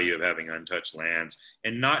intrinsic value of having untouched lands,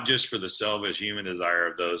 and not just for the selfish human desire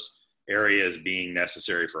of those areas being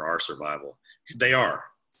necessary for our survival. They are.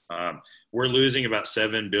 We're losing about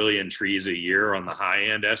 7 billion trees a year on the high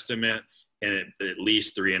end estimate, and at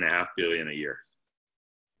least 3.5 billion a year.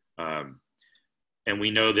 And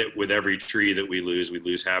we know that with every tree that we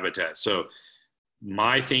lose habitat. So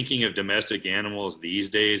my thinking of domestic animals these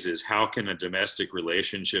days is, how can a domestic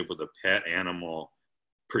relationship with a pet animal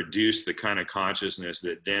produce the kind of consciousness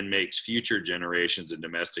that then makes future generations of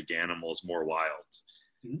domestic animals more wild?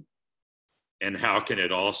 Mm-hmm. And how can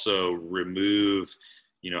it also remove,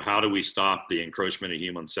 how do we stop the encroachment of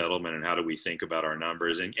human settlement, and how do we think about our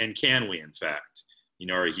numbers? And can we, in fact,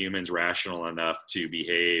 are humans rational enough to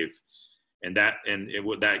behave? And that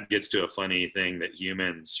gets to a funny thing, that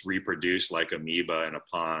humans reproduce like amoeba in a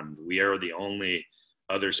pond. We are the only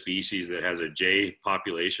other species that has a J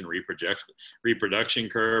population reproduction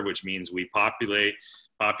curve, which means we populate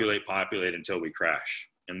until we crash.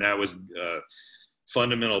 And that was a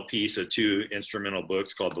fundamental piece of 2 instrumental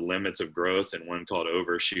books called The Limits of Growth and one called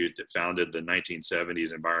Overshoot, that founded the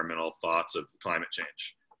 1970s environmental thoughts of climate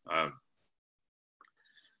change.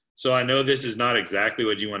 So I know this is not exactly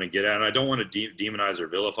what you want to get at, and I don't want to demonize or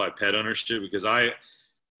vilify pet ownership, because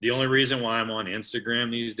the only reason why I'm on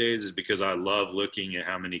Instagram these days is because I love looking at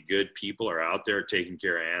how many good people are out there taking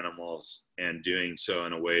care of animals and doing so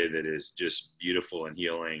in a way that is just beautiful and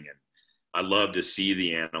healing. And I love to see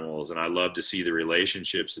the animals, and I love to see the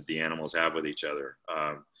relationships that the animals have with each other.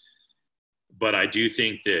 But I do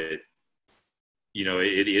think that,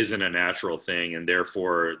 it isn't a natural thing, and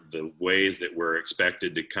therefore the ways that we're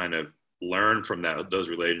expected to kind of learn from those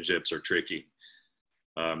relationships are tricky.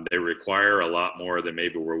 They require a lot more than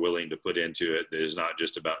maybe we're willing to put into it. That is not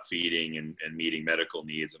just about feeding and meeting medical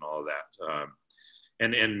needs and all of that.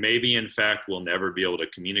 And maybe, in fact, we'll never be able to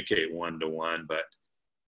communicate one-to-one, but,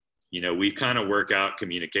 we kind of work out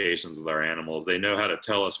communications with our animals. They know how to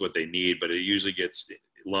tell us what they need, but it usually gets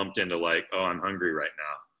lumped into like, oh, I'm hungry right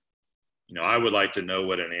now. I would like to know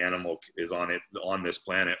what an animal is on this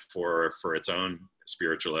planet for its own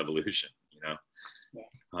spiritual evolution,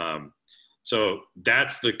 Yeah. So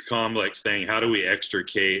that's the complex thing. How do we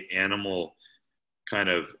extricate animal kind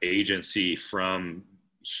of agency from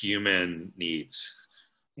human needs?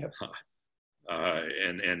 Yep.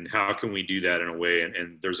 And how can we do that in a way?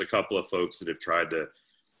 And there's a couple of folks that have tried to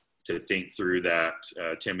think through that,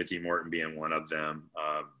 Timothy Morton being one of them,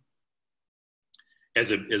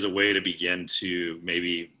 as a way to begin to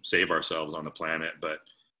maybe save ourselves on the planet, but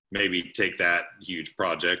maybe take that huge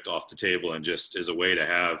project off the table, and just as a way to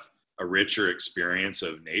have a richer experience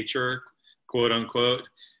of nature, quote unquote,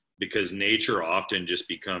 because nature often just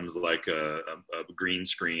becomes like a green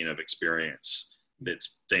screen of experience that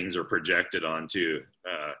things are projected onto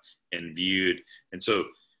and viewed. And so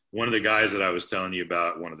one of the guys that I was telling you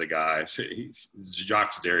about, he's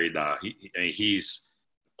Jacques Derrida. He's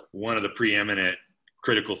one of the preeminent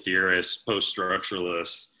critical theorists,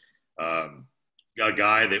 post-structuralists, a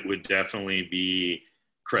guy that would definitely be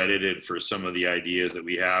credited for some of the ideas that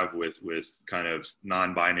we have with kind of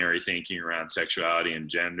non-binary thinking around sexuality and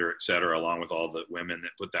gender, et cetera, along with all the women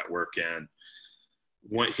that put that work in.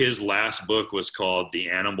 His last book was called The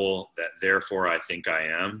Animal That Therefore I Think I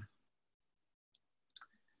Am.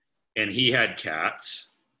 And he had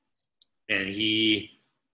cats, and he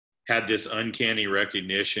had this uncanny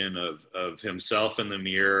recognition of himself in the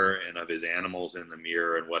mirror and of his animals in the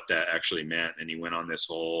mirror and what that actually meant. And he went on this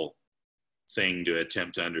whole thing to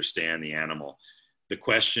attempt to understand the animal, the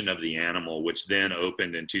question of the animal, which then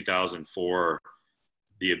opened in 2004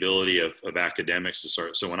 the ability of academics to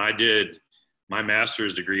start. So when I did my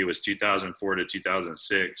master's degree, was 2004 to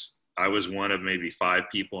 2006. I was one of maybe 5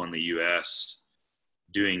 people in the US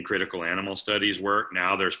doing critical animal studies work.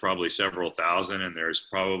 Now there's probably several thousand, and there's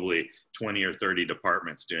probably 20 or 30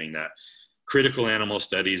 departments doing that. Critical animal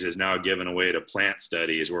studies is now given away to plant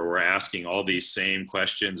studies, where we're asking all these same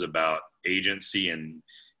questions about agency and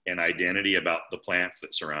identity about the plants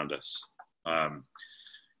that surround us.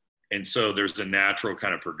 And so there's a natural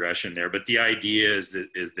kind of progression there. But the idea is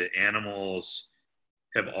that animals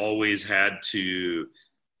have always had to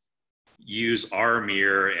use our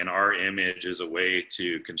mirror and our image as a way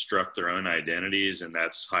to construct their own identities, and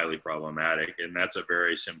that's highly problematic. And that's a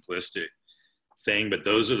very simplistic thing, but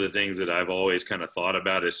those are the things that I've always kind of thought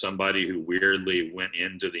about as somebody who weirdly went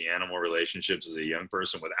into the animal relationships as a young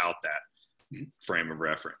person without that frame of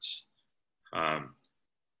reference.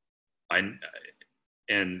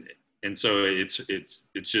 and so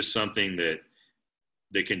it's just something that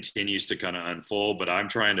continues to kind of unfold, but I'm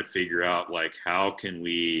trying to figure out, like, how can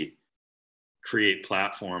we create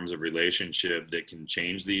platforms of relationship that can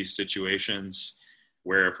change these situations,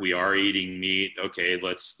 where if we are eating meat, okay,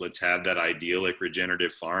 let's have that idyllic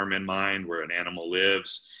regenerative farm in mind, where an animal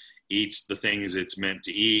lives, eats the things it's meant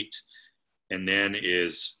to eat, and then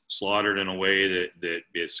is slaughtered in a way that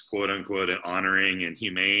is quote unquote honoring and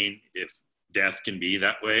humane, if death can be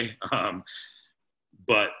that way.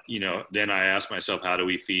 But, then I ask myself, how do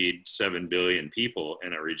we feed 7 billion people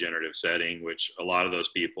in a regenerative setting, which a lot of those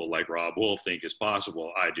people, like Rob Wolf, think is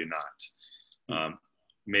possible. I do not.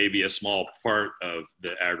 Maybe a small part of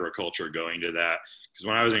the agriculture going to that. Because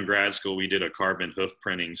when I was in grad school, we did a carbon hoof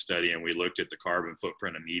printing study, and we looked at the carbon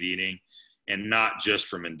footprint of meat eating, and not just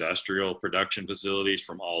from industrial production facilities,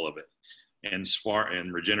 from all of it.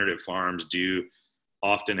 And regenerative farms do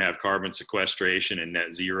often have carbon sequestration and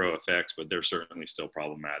net zero effects, but they're certainly still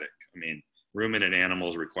problematic. I mean, ruminant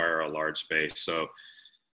animals require a large space. So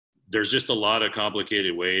there's just a lot of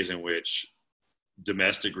complicated ways in which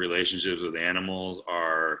domestic relationships with animals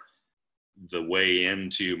are the way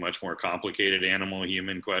into much more complicated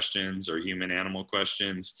animal-human questions or human-animal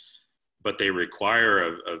questions, but they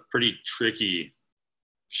require a pretty tricky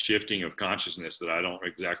shifting of consciousness that I don't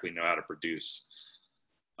exactly know how to produce.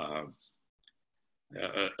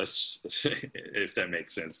 If that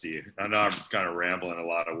makes sense to you. I know I'm kind of rambling a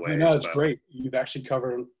lot of ways. No, it's great. You've actually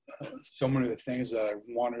covered so many of the things that I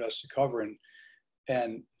wanted us to cover. And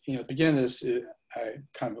at the beginning of this, I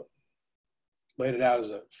kind of laid it out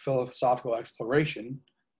as a philosophical exploration,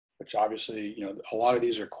 which obviously, a lot of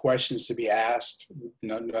these are questions to be asked,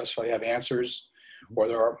 not necessarily have answers, or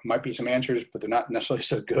there might be some answers, but they're not necessarily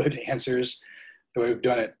so good answers the way we've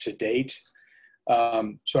done it to date.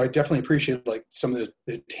 So I definitely appreciate, like, some of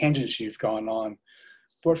the tangents you've gone on.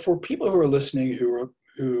 But for people who are listening, who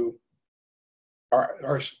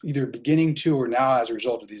are either beginning to, or now as a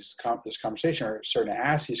result of this conversation, are starting to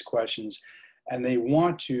ask these questions, and they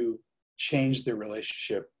want to change their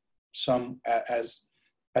relationship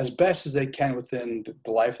as best as they can within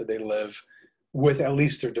the life that they live with at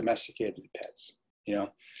least their domesticated pets.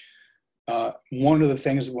 One of the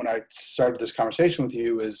things when I started this conversation with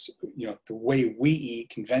you is, the way we eat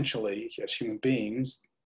conventionally as human beings,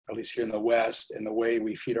 at least here in the West, and the way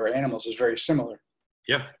we feed our animals is very similar.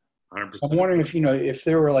 Yeah, 100%. I'm wondering if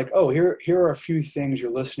there were, like, oh, here are a few things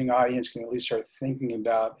your listening audience can at least start thinking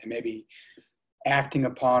about and maybe acting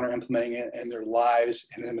upon or implementing it in their lives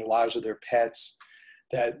and in the lives of their pets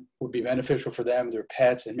that would be beneficial for them, their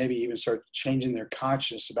pets, and maybe even start changing their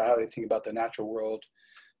consciousness about how they think about the natural world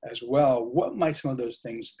as well. What might some of those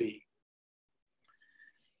things be?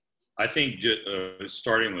 I think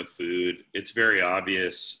starting with food, it's very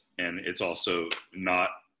obvious, and it's also not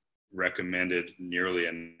recommended nearly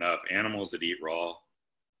enough. Animals that eat raw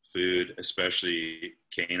food, especially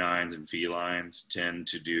canines and felines, tend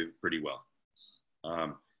to do pretty well.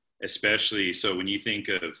 Especially, so when you think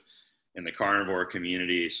of, in the carnivore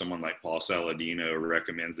community, someone like Paul Saladino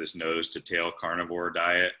recommends this nose to tail carnivore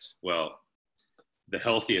diet. Well, the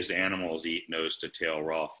healthiest animals eat nose to tail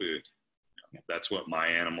raw food. That's what my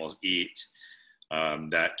animals eat.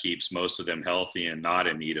 That keeps most of them healthy and not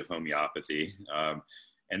in need of homeopathy.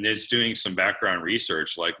 And it's doing some background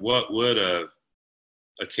research, like what would a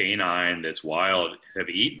canine that's wild have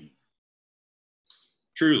eaten?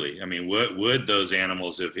 Truly, I mean, what would those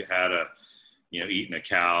animals have had eaten a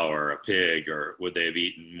cow or a pig, or would they have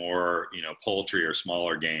eaten more, poultry or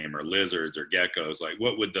smaller game or lizards or geckos? Like,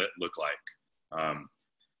 what would that look like?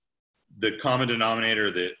 The common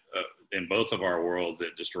denominator that in both of our worlds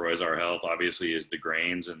that destroys our health, obviously, is the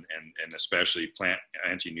grains and especially plant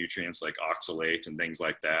anti-nutrients like oxalates and things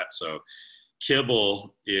like that. So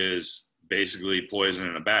kibble is basically poison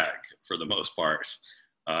in a bag for the most part.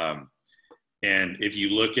 And if you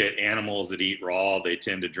look at animals that eat raw, they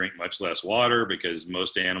tend to drink much less water because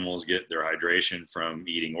most animals get their hydration from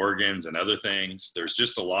eating organs and other things. There's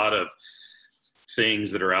just a lot of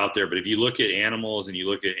things that are out there. But if you look at animals and you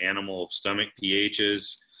look at animal stomach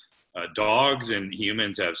pHs, dogs and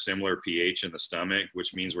humans have similar pH in the stomach,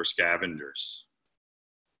 which means we're scavengers.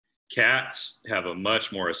 Cats have a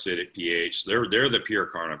much more acidic pH. They're the pure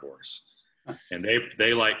carnivores, and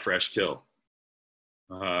they like fresh kill.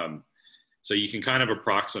 So you can kind of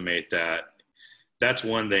approximate that. That's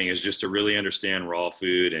one thing, is just to really understand raw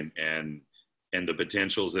food and the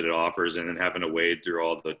potentials that it offers, and then having to wade through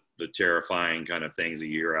all the terrifying kind of things that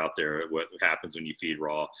you're out there, what happens when you feed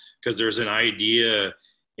raw. Because there's an idea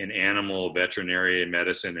in animal veterinary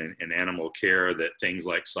medicine and animal care that things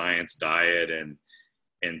like science diet and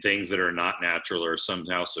and things that are not natural are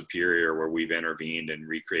somehow superior where we've intervened and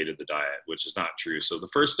recreated the diet, which is not true. So the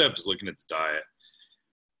first step is looking at the diet.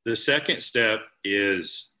 The second step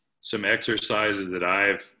is some exercises that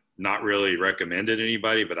I've not really recommended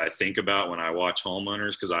anybody, but I think about when I watch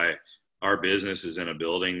homeowners, because our business is in a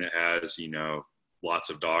building that has,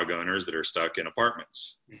 lots of dog owners that are stuck in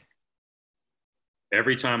apartments.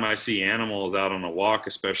 Every time I see animals out on a walk,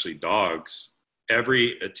 especially dogs,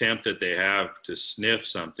 every attempt that they have to sniff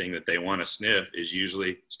something that they want to sniff is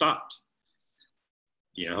usually stopped.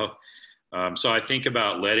 So I think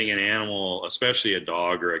about letting an animal, especially a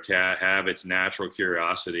dog or a cat, have its natural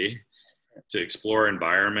curiosity to explore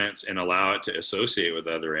environments and allow it to associate with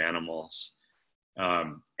other animals.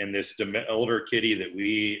 And this older kitty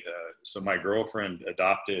that so my girlfriend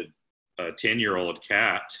adopted a 10-year-old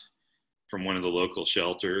cat from one of the local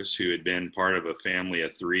shelters who had been part of a family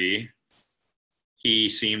of 3. He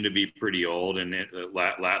seemed to be pretty old and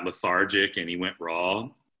lethargic, and he went raw,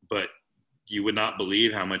 but you would not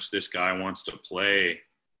believe how much this guy wants to play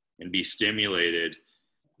and be stimulated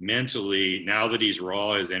mentally. Now that he's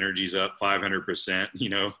raw, his energy's up 500%,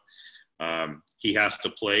 he has to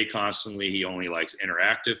play constantly. He only likes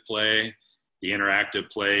interactive play. The interactive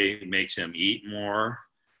play makes him eat more.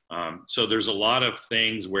 So there's a lot of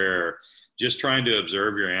things where just trying to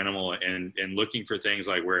observe your animal and looking for things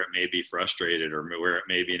like where it may be frustrated or where it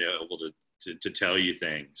may be able to tell you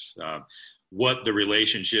things. What the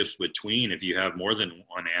relationships between, if you have more than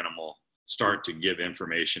one animal, start to give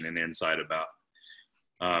information and insight about.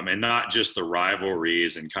 And not just the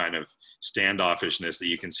rivalries and kind of standoffishness that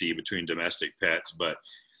you can see between domestic pets, but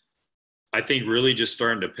I think really just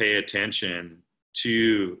starting to pay attention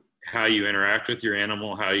to how you interact with your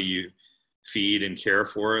animal, how you feed and care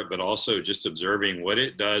for it, but also just observing what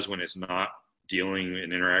it does when it's not dealing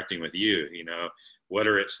and interacting with you. What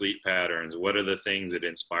are its sleep patterns? What are the things that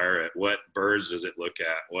inspire it? What birds does it look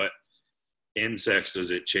at? What insects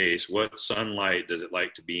does it chase? What sunlight does it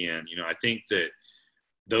like to be in? I think that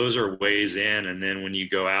those are ways in. And then when you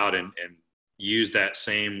go out and use that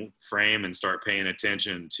same frame and start paying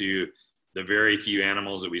attention to the very few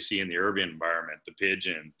animals that we see in the urban environment, the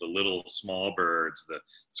pigeons, the little small birds, the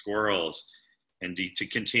squirrels, and to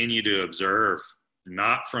continue to observe,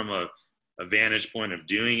 not from a vantage point of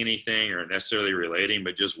doing anything or necessarily relating,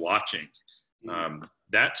 but just watching.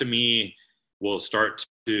 That to me will start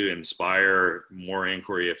to inspire more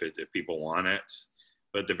inquiry if people want it.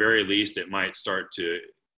 But at the very least, it might start to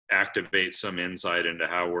activate some insight into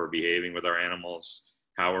how we're behaving with our animals,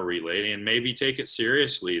 how we're relating, and maybe take it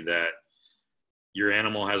seriously that your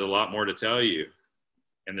animal has a lot more to tell you.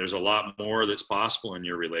 And there's a lot more that's possible in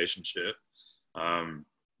your relationship,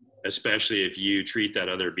 especially if you treat that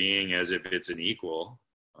other being as if it's an equal.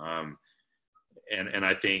 And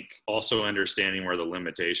I think also understanding where the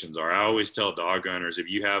limitations are. I always tell dog owners, if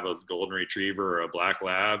you have a golden retriever or a black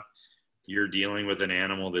lab, you're dealing with an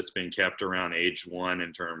animal that's been kept around age 1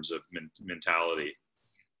 in terms of mentality.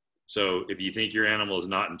 So if you think your animal is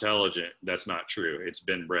not intelligent, that's not true. It's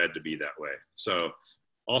been bred to be that way. So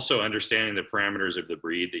also understanding the parameters of the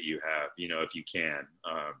breed that you have, if you can.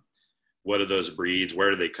 What are those breeds?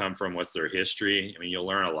 Where do they come from? What's their history? You'll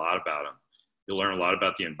learn a lot about them. You'll learn a lot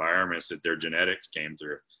about the environments that their genetics came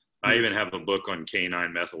through. I even have a book on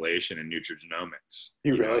canine methylation and nutrigenomics.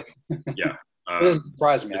 You really? Yeah. It doesn't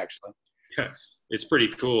surprise me, actually. Yeah, it's pretty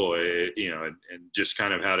cool, and just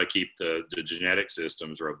kind of how to keep the genetic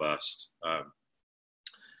systems robust.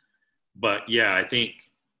 But yeah, I think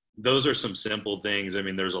those are some simple things.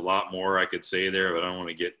 There's a lot more I could say there, but I don't want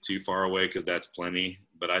to get too far away because that's plenty.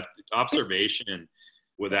 But observation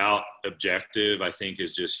without objective, I think,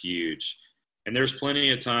 is just huge. And there's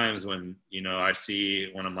plenty of times when, I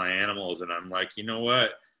see one of my animals and I'm like, you know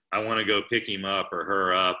what? I want to go pick him up or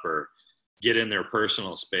her up or get in their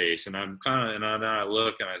personal space. And I'm and then I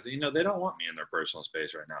look and I say, they don't want me in their personal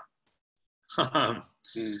space right now.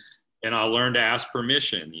 And I'll learn to ask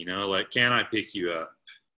permission, can I pick you up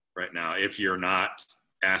right now if you're not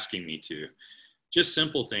asking me to? Just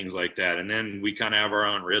simple things like that. And then we kind of have our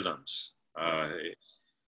own rhythms.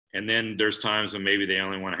 And then there's times when maybe they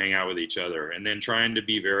only want to hang out with each other. And then trying to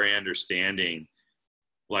be very understanding,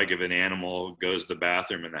 like if an animal goes to the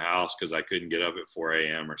bathroom in the house because I couldn't get up at 4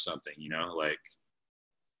 a.m. or something, like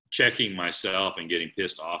checking myself and getting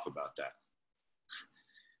pissed off about that.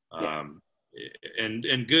 Yeah.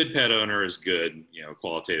 And good pet owner is good,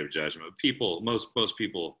 qualitative judgment. Most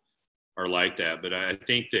people are like that. But I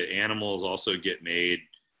think that animals also get made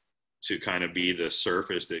to kind of be the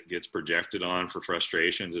surface that gets projected on for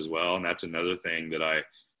frustrations as well. And that's another thing that I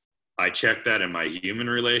I check that in my human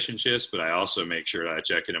relationships, but I also make sure that I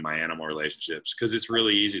check it in my animal relationships, because it's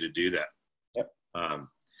really easy to do that. Yep.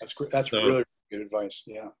 That's great. That's So, really good advice.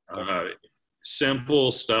 Yeah.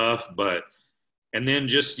 Simple stuff, and then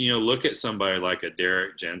just, look at somebody like a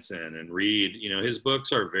Derek Jensen and read, his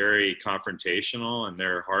books are very confrontational and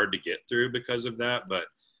they're hard to get through because of that. But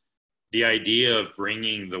the idea of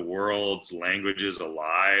bringing the world's languages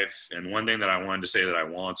alive, and one thing that I wanted to say that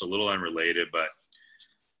it's a little unrelated, but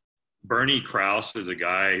Bernie Krause is a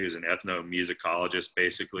guy who's an ethnomusicologist,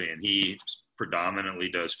 basically, and he predominantly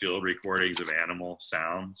does field recordings of animal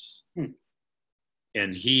sounds.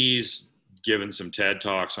 And he's given some TED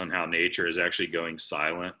Talks on how nature is actually going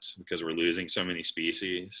silent because we're losing so many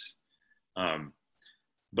species.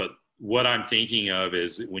 But what I'm thinking of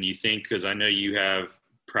is, when you think, because I know you have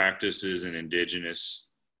practices in indigenous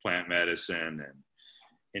plant medicine and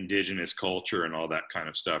indigenous culture and all that kind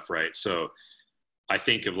of stuff, right? So I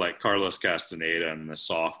think of like Carlos Castaneda and the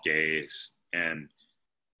soft gaze, and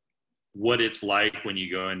what it's like when you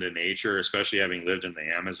go into nature, especially having lived in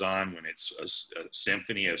the Amazon, when it's a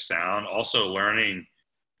symphony of sound. Also learning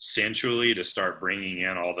sensually to start bringing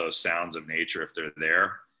in all those sounds of nature if they're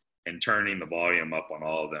there, and turning the volume up on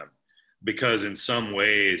all of them. Because in some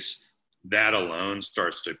ways, that alone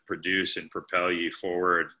starts to produce and propel you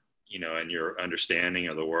forward, in your understanding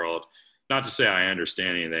of the world. Not to say I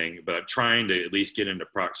understand anything, but trying to at least get into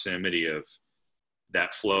proximity of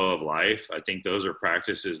that flow of life. I think those are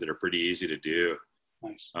practices that are pretty easy to do.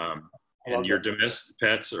 Nice. And your domestic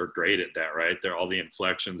pets are great at that, right? They're all the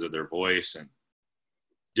inflections of their voice and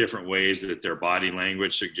different ways that their body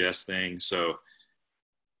language suggests things. So,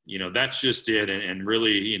 that's just it. And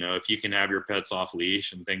really, if you can have your pets off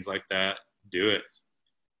leash and things like that, do it.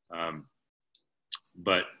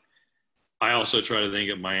 But I also try to think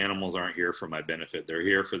that my animals aren't here for my benefit. They're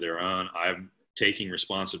here for their own. I'm taking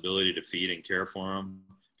responsibility to feed and care for them,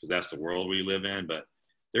 because that's the world we live in, but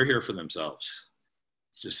they're here for themselves,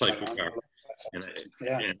 just like we are.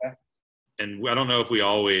 And I don't know if we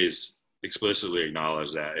always explicitly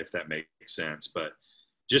acknowledge that, if that makes sense, but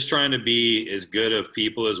just trying to be as good of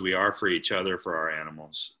people as we are for each other, for our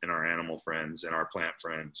animals and our animal friends and our plant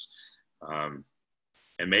friends. And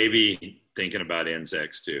maybe thinking about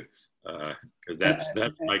insects too, because that's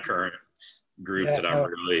my current group that I'm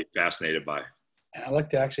really fascinated by. And I'd like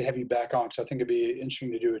to actually have you back on, because I think it'd be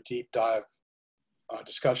interesting to do a deep dive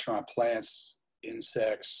discussion on plants,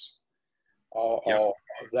 insects, all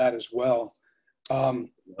of that as well.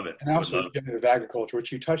 Love it. And also regenerative agriculture,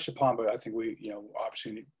 which you touched upon, but I think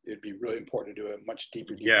obviously it'd be really important to do a much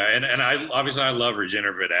deeper. Yeah, and I love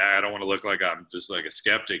regenerative ag. I don't want to look like I'm just like a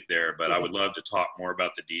skeptic there, but I would love to talk more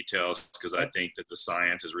about the details, because I think that the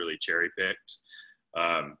science is really cherry picked.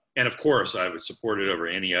 And of course, I would support it over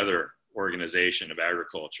any other organization of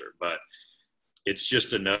agriculture, but it's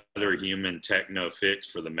just another human techno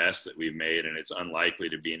fix for the mess that we've made, and it's unlikely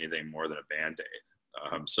to be anything more than a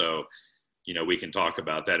Band-Aid. So, we can talk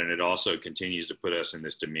about that, and it also continues to put us in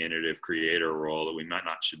this diminutive creator role that we might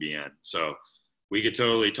not should be in. So we could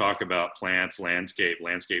totally talk about plants, landscape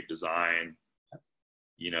design.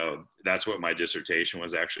 That's what my dissertation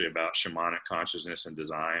was actually about: shamanic consciousness and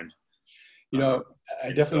design. I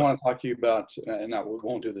definitely want to talk to you about, and we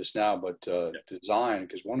won't do this now, but design,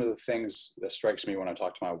 because one of the things that strikes me when I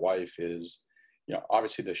talk to my wife is,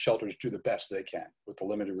 obviously the shelters do the best they can with the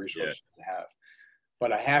limited resources they have.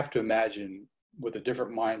 But I have to imagine, with a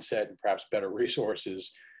different mindset and perhaps better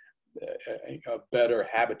resources, a better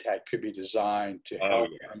habitat could be designed to help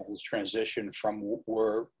animals transition from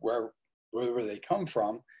wherever they come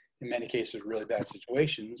from, in many cases really bad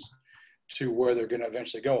situations, to where they're going to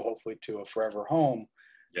eventually go, hopefully to a forever home,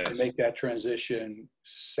 to make that transition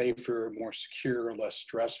safer, more secure, less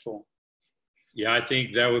stressful. Yeah, I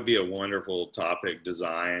think that would be a wonderful topic,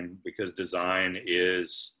 design, because design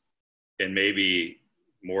is, and maybe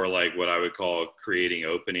more like what I would call creating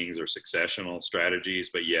openings or successional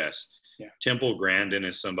strategies. But Temple Grandin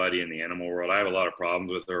is somebody in the animal world. I have a lot of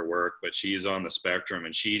problems with her work, but she's on the spectrum,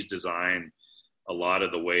 and she's designed a lot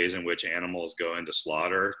of the ways in which animals go into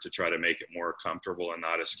slaughter to try to make it more comfortable and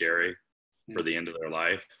not as scary for the end of their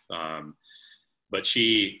life. But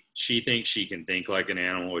she thinks she can think like an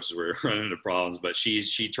animal, which is where we're running into problems. But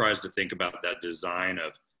she tries to think about that design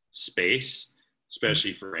of space,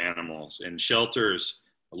 especially for animals. And shelters,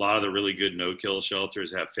 a lot of the really good no-kill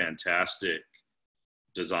shelters have fantastic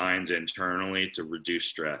designs internally to reduce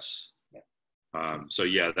stress. So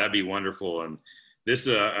that'd be wonderful. And this,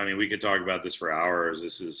 we could talk about this for hours.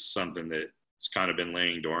 This is something that's kind of been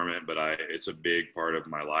laying dormant, but it's a big part of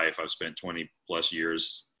my life. I've spent 20 plus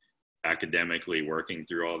years academically working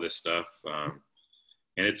through all this stuff.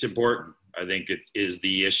 And it's important. I think it is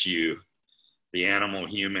the issue. The animal,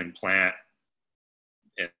 human, plant,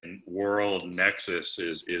 and world nexus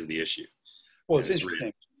is the issue. Well, it's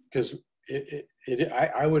interesting because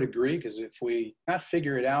I would agree, because if we not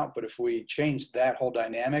figure it out, but if we change that whole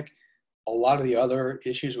dynamic, a lot of the other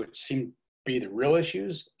issues, which seem to be the real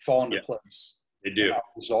issues, fall into place. They do.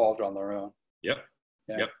 Resolved on their own. Yep.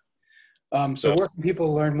 Yeah. Yep. So where can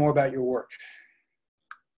people learn more about your work?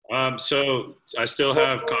 So I still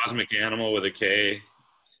have Kosmic Animal with a K.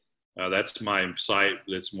 That's my site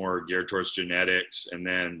that's more geared towards genetics. And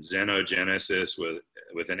then Xenogenesis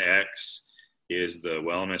with an X is the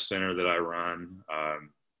wellness center that I run.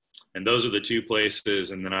 And those are the two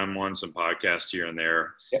places. And then I'm on some podcasts here and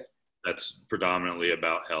there. Yep. That's predominantly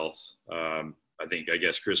about health. I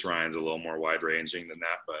guess Chris Ryan's a little more wide ranging than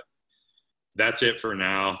that, but that's it for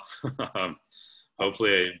now.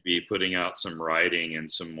 Hopefully I'll be putting out some writing and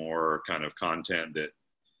some more kind of content that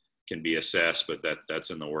can be assessed, but that's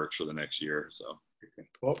in the works for the next year. So.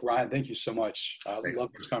 Well, Ryan, thank you so much. I love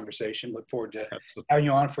this conversation. Look forward to having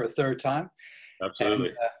you on for a third time. Absolutely.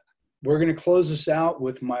 And, we're going to close this out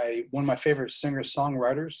with one of my favorite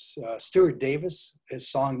singer-songwriters, Stuart Davis, his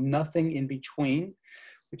song "Nothing in Between,"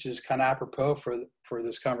 which is kind of apropos for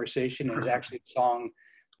this conversation, and is actually a song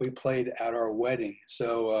we played at our wedding.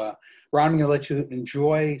 So, Ron, I'm going to let you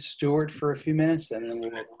enjoy Stuart for a few minutes, and then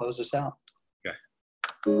we'll close this out. Okay.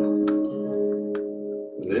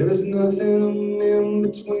 There is nothing in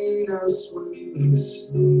between us when we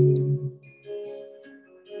sleep.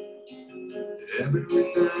 Every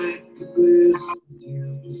night the bliss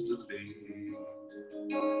begins to leave.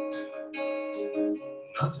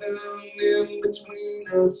 Nothing in between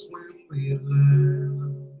us when we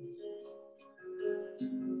laugh.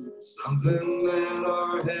 Something that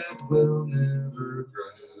our head will never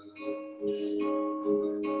grasp.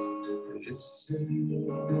 It's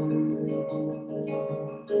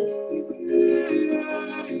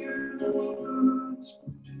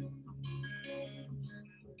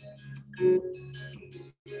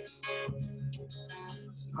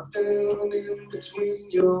There's nothing in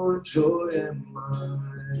between your joy and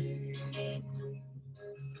mine.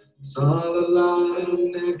 It's all a lot of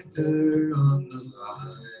nectar on the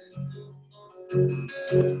vine.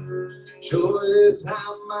 Joy is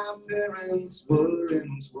how my parents were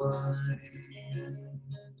entwined.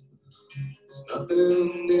 There's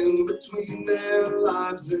nothing in between their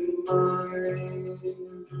lives and mine.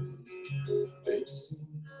 They've seen.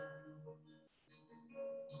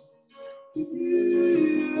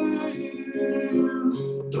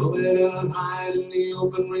 Nowhere to hide in the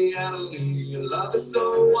open reality. Your love is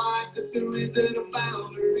so wide that there isn't a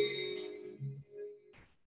boundary.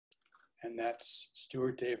 And that's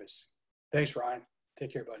Stuart Davis. Thanks, Ryan.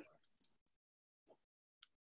 Take care, buddy.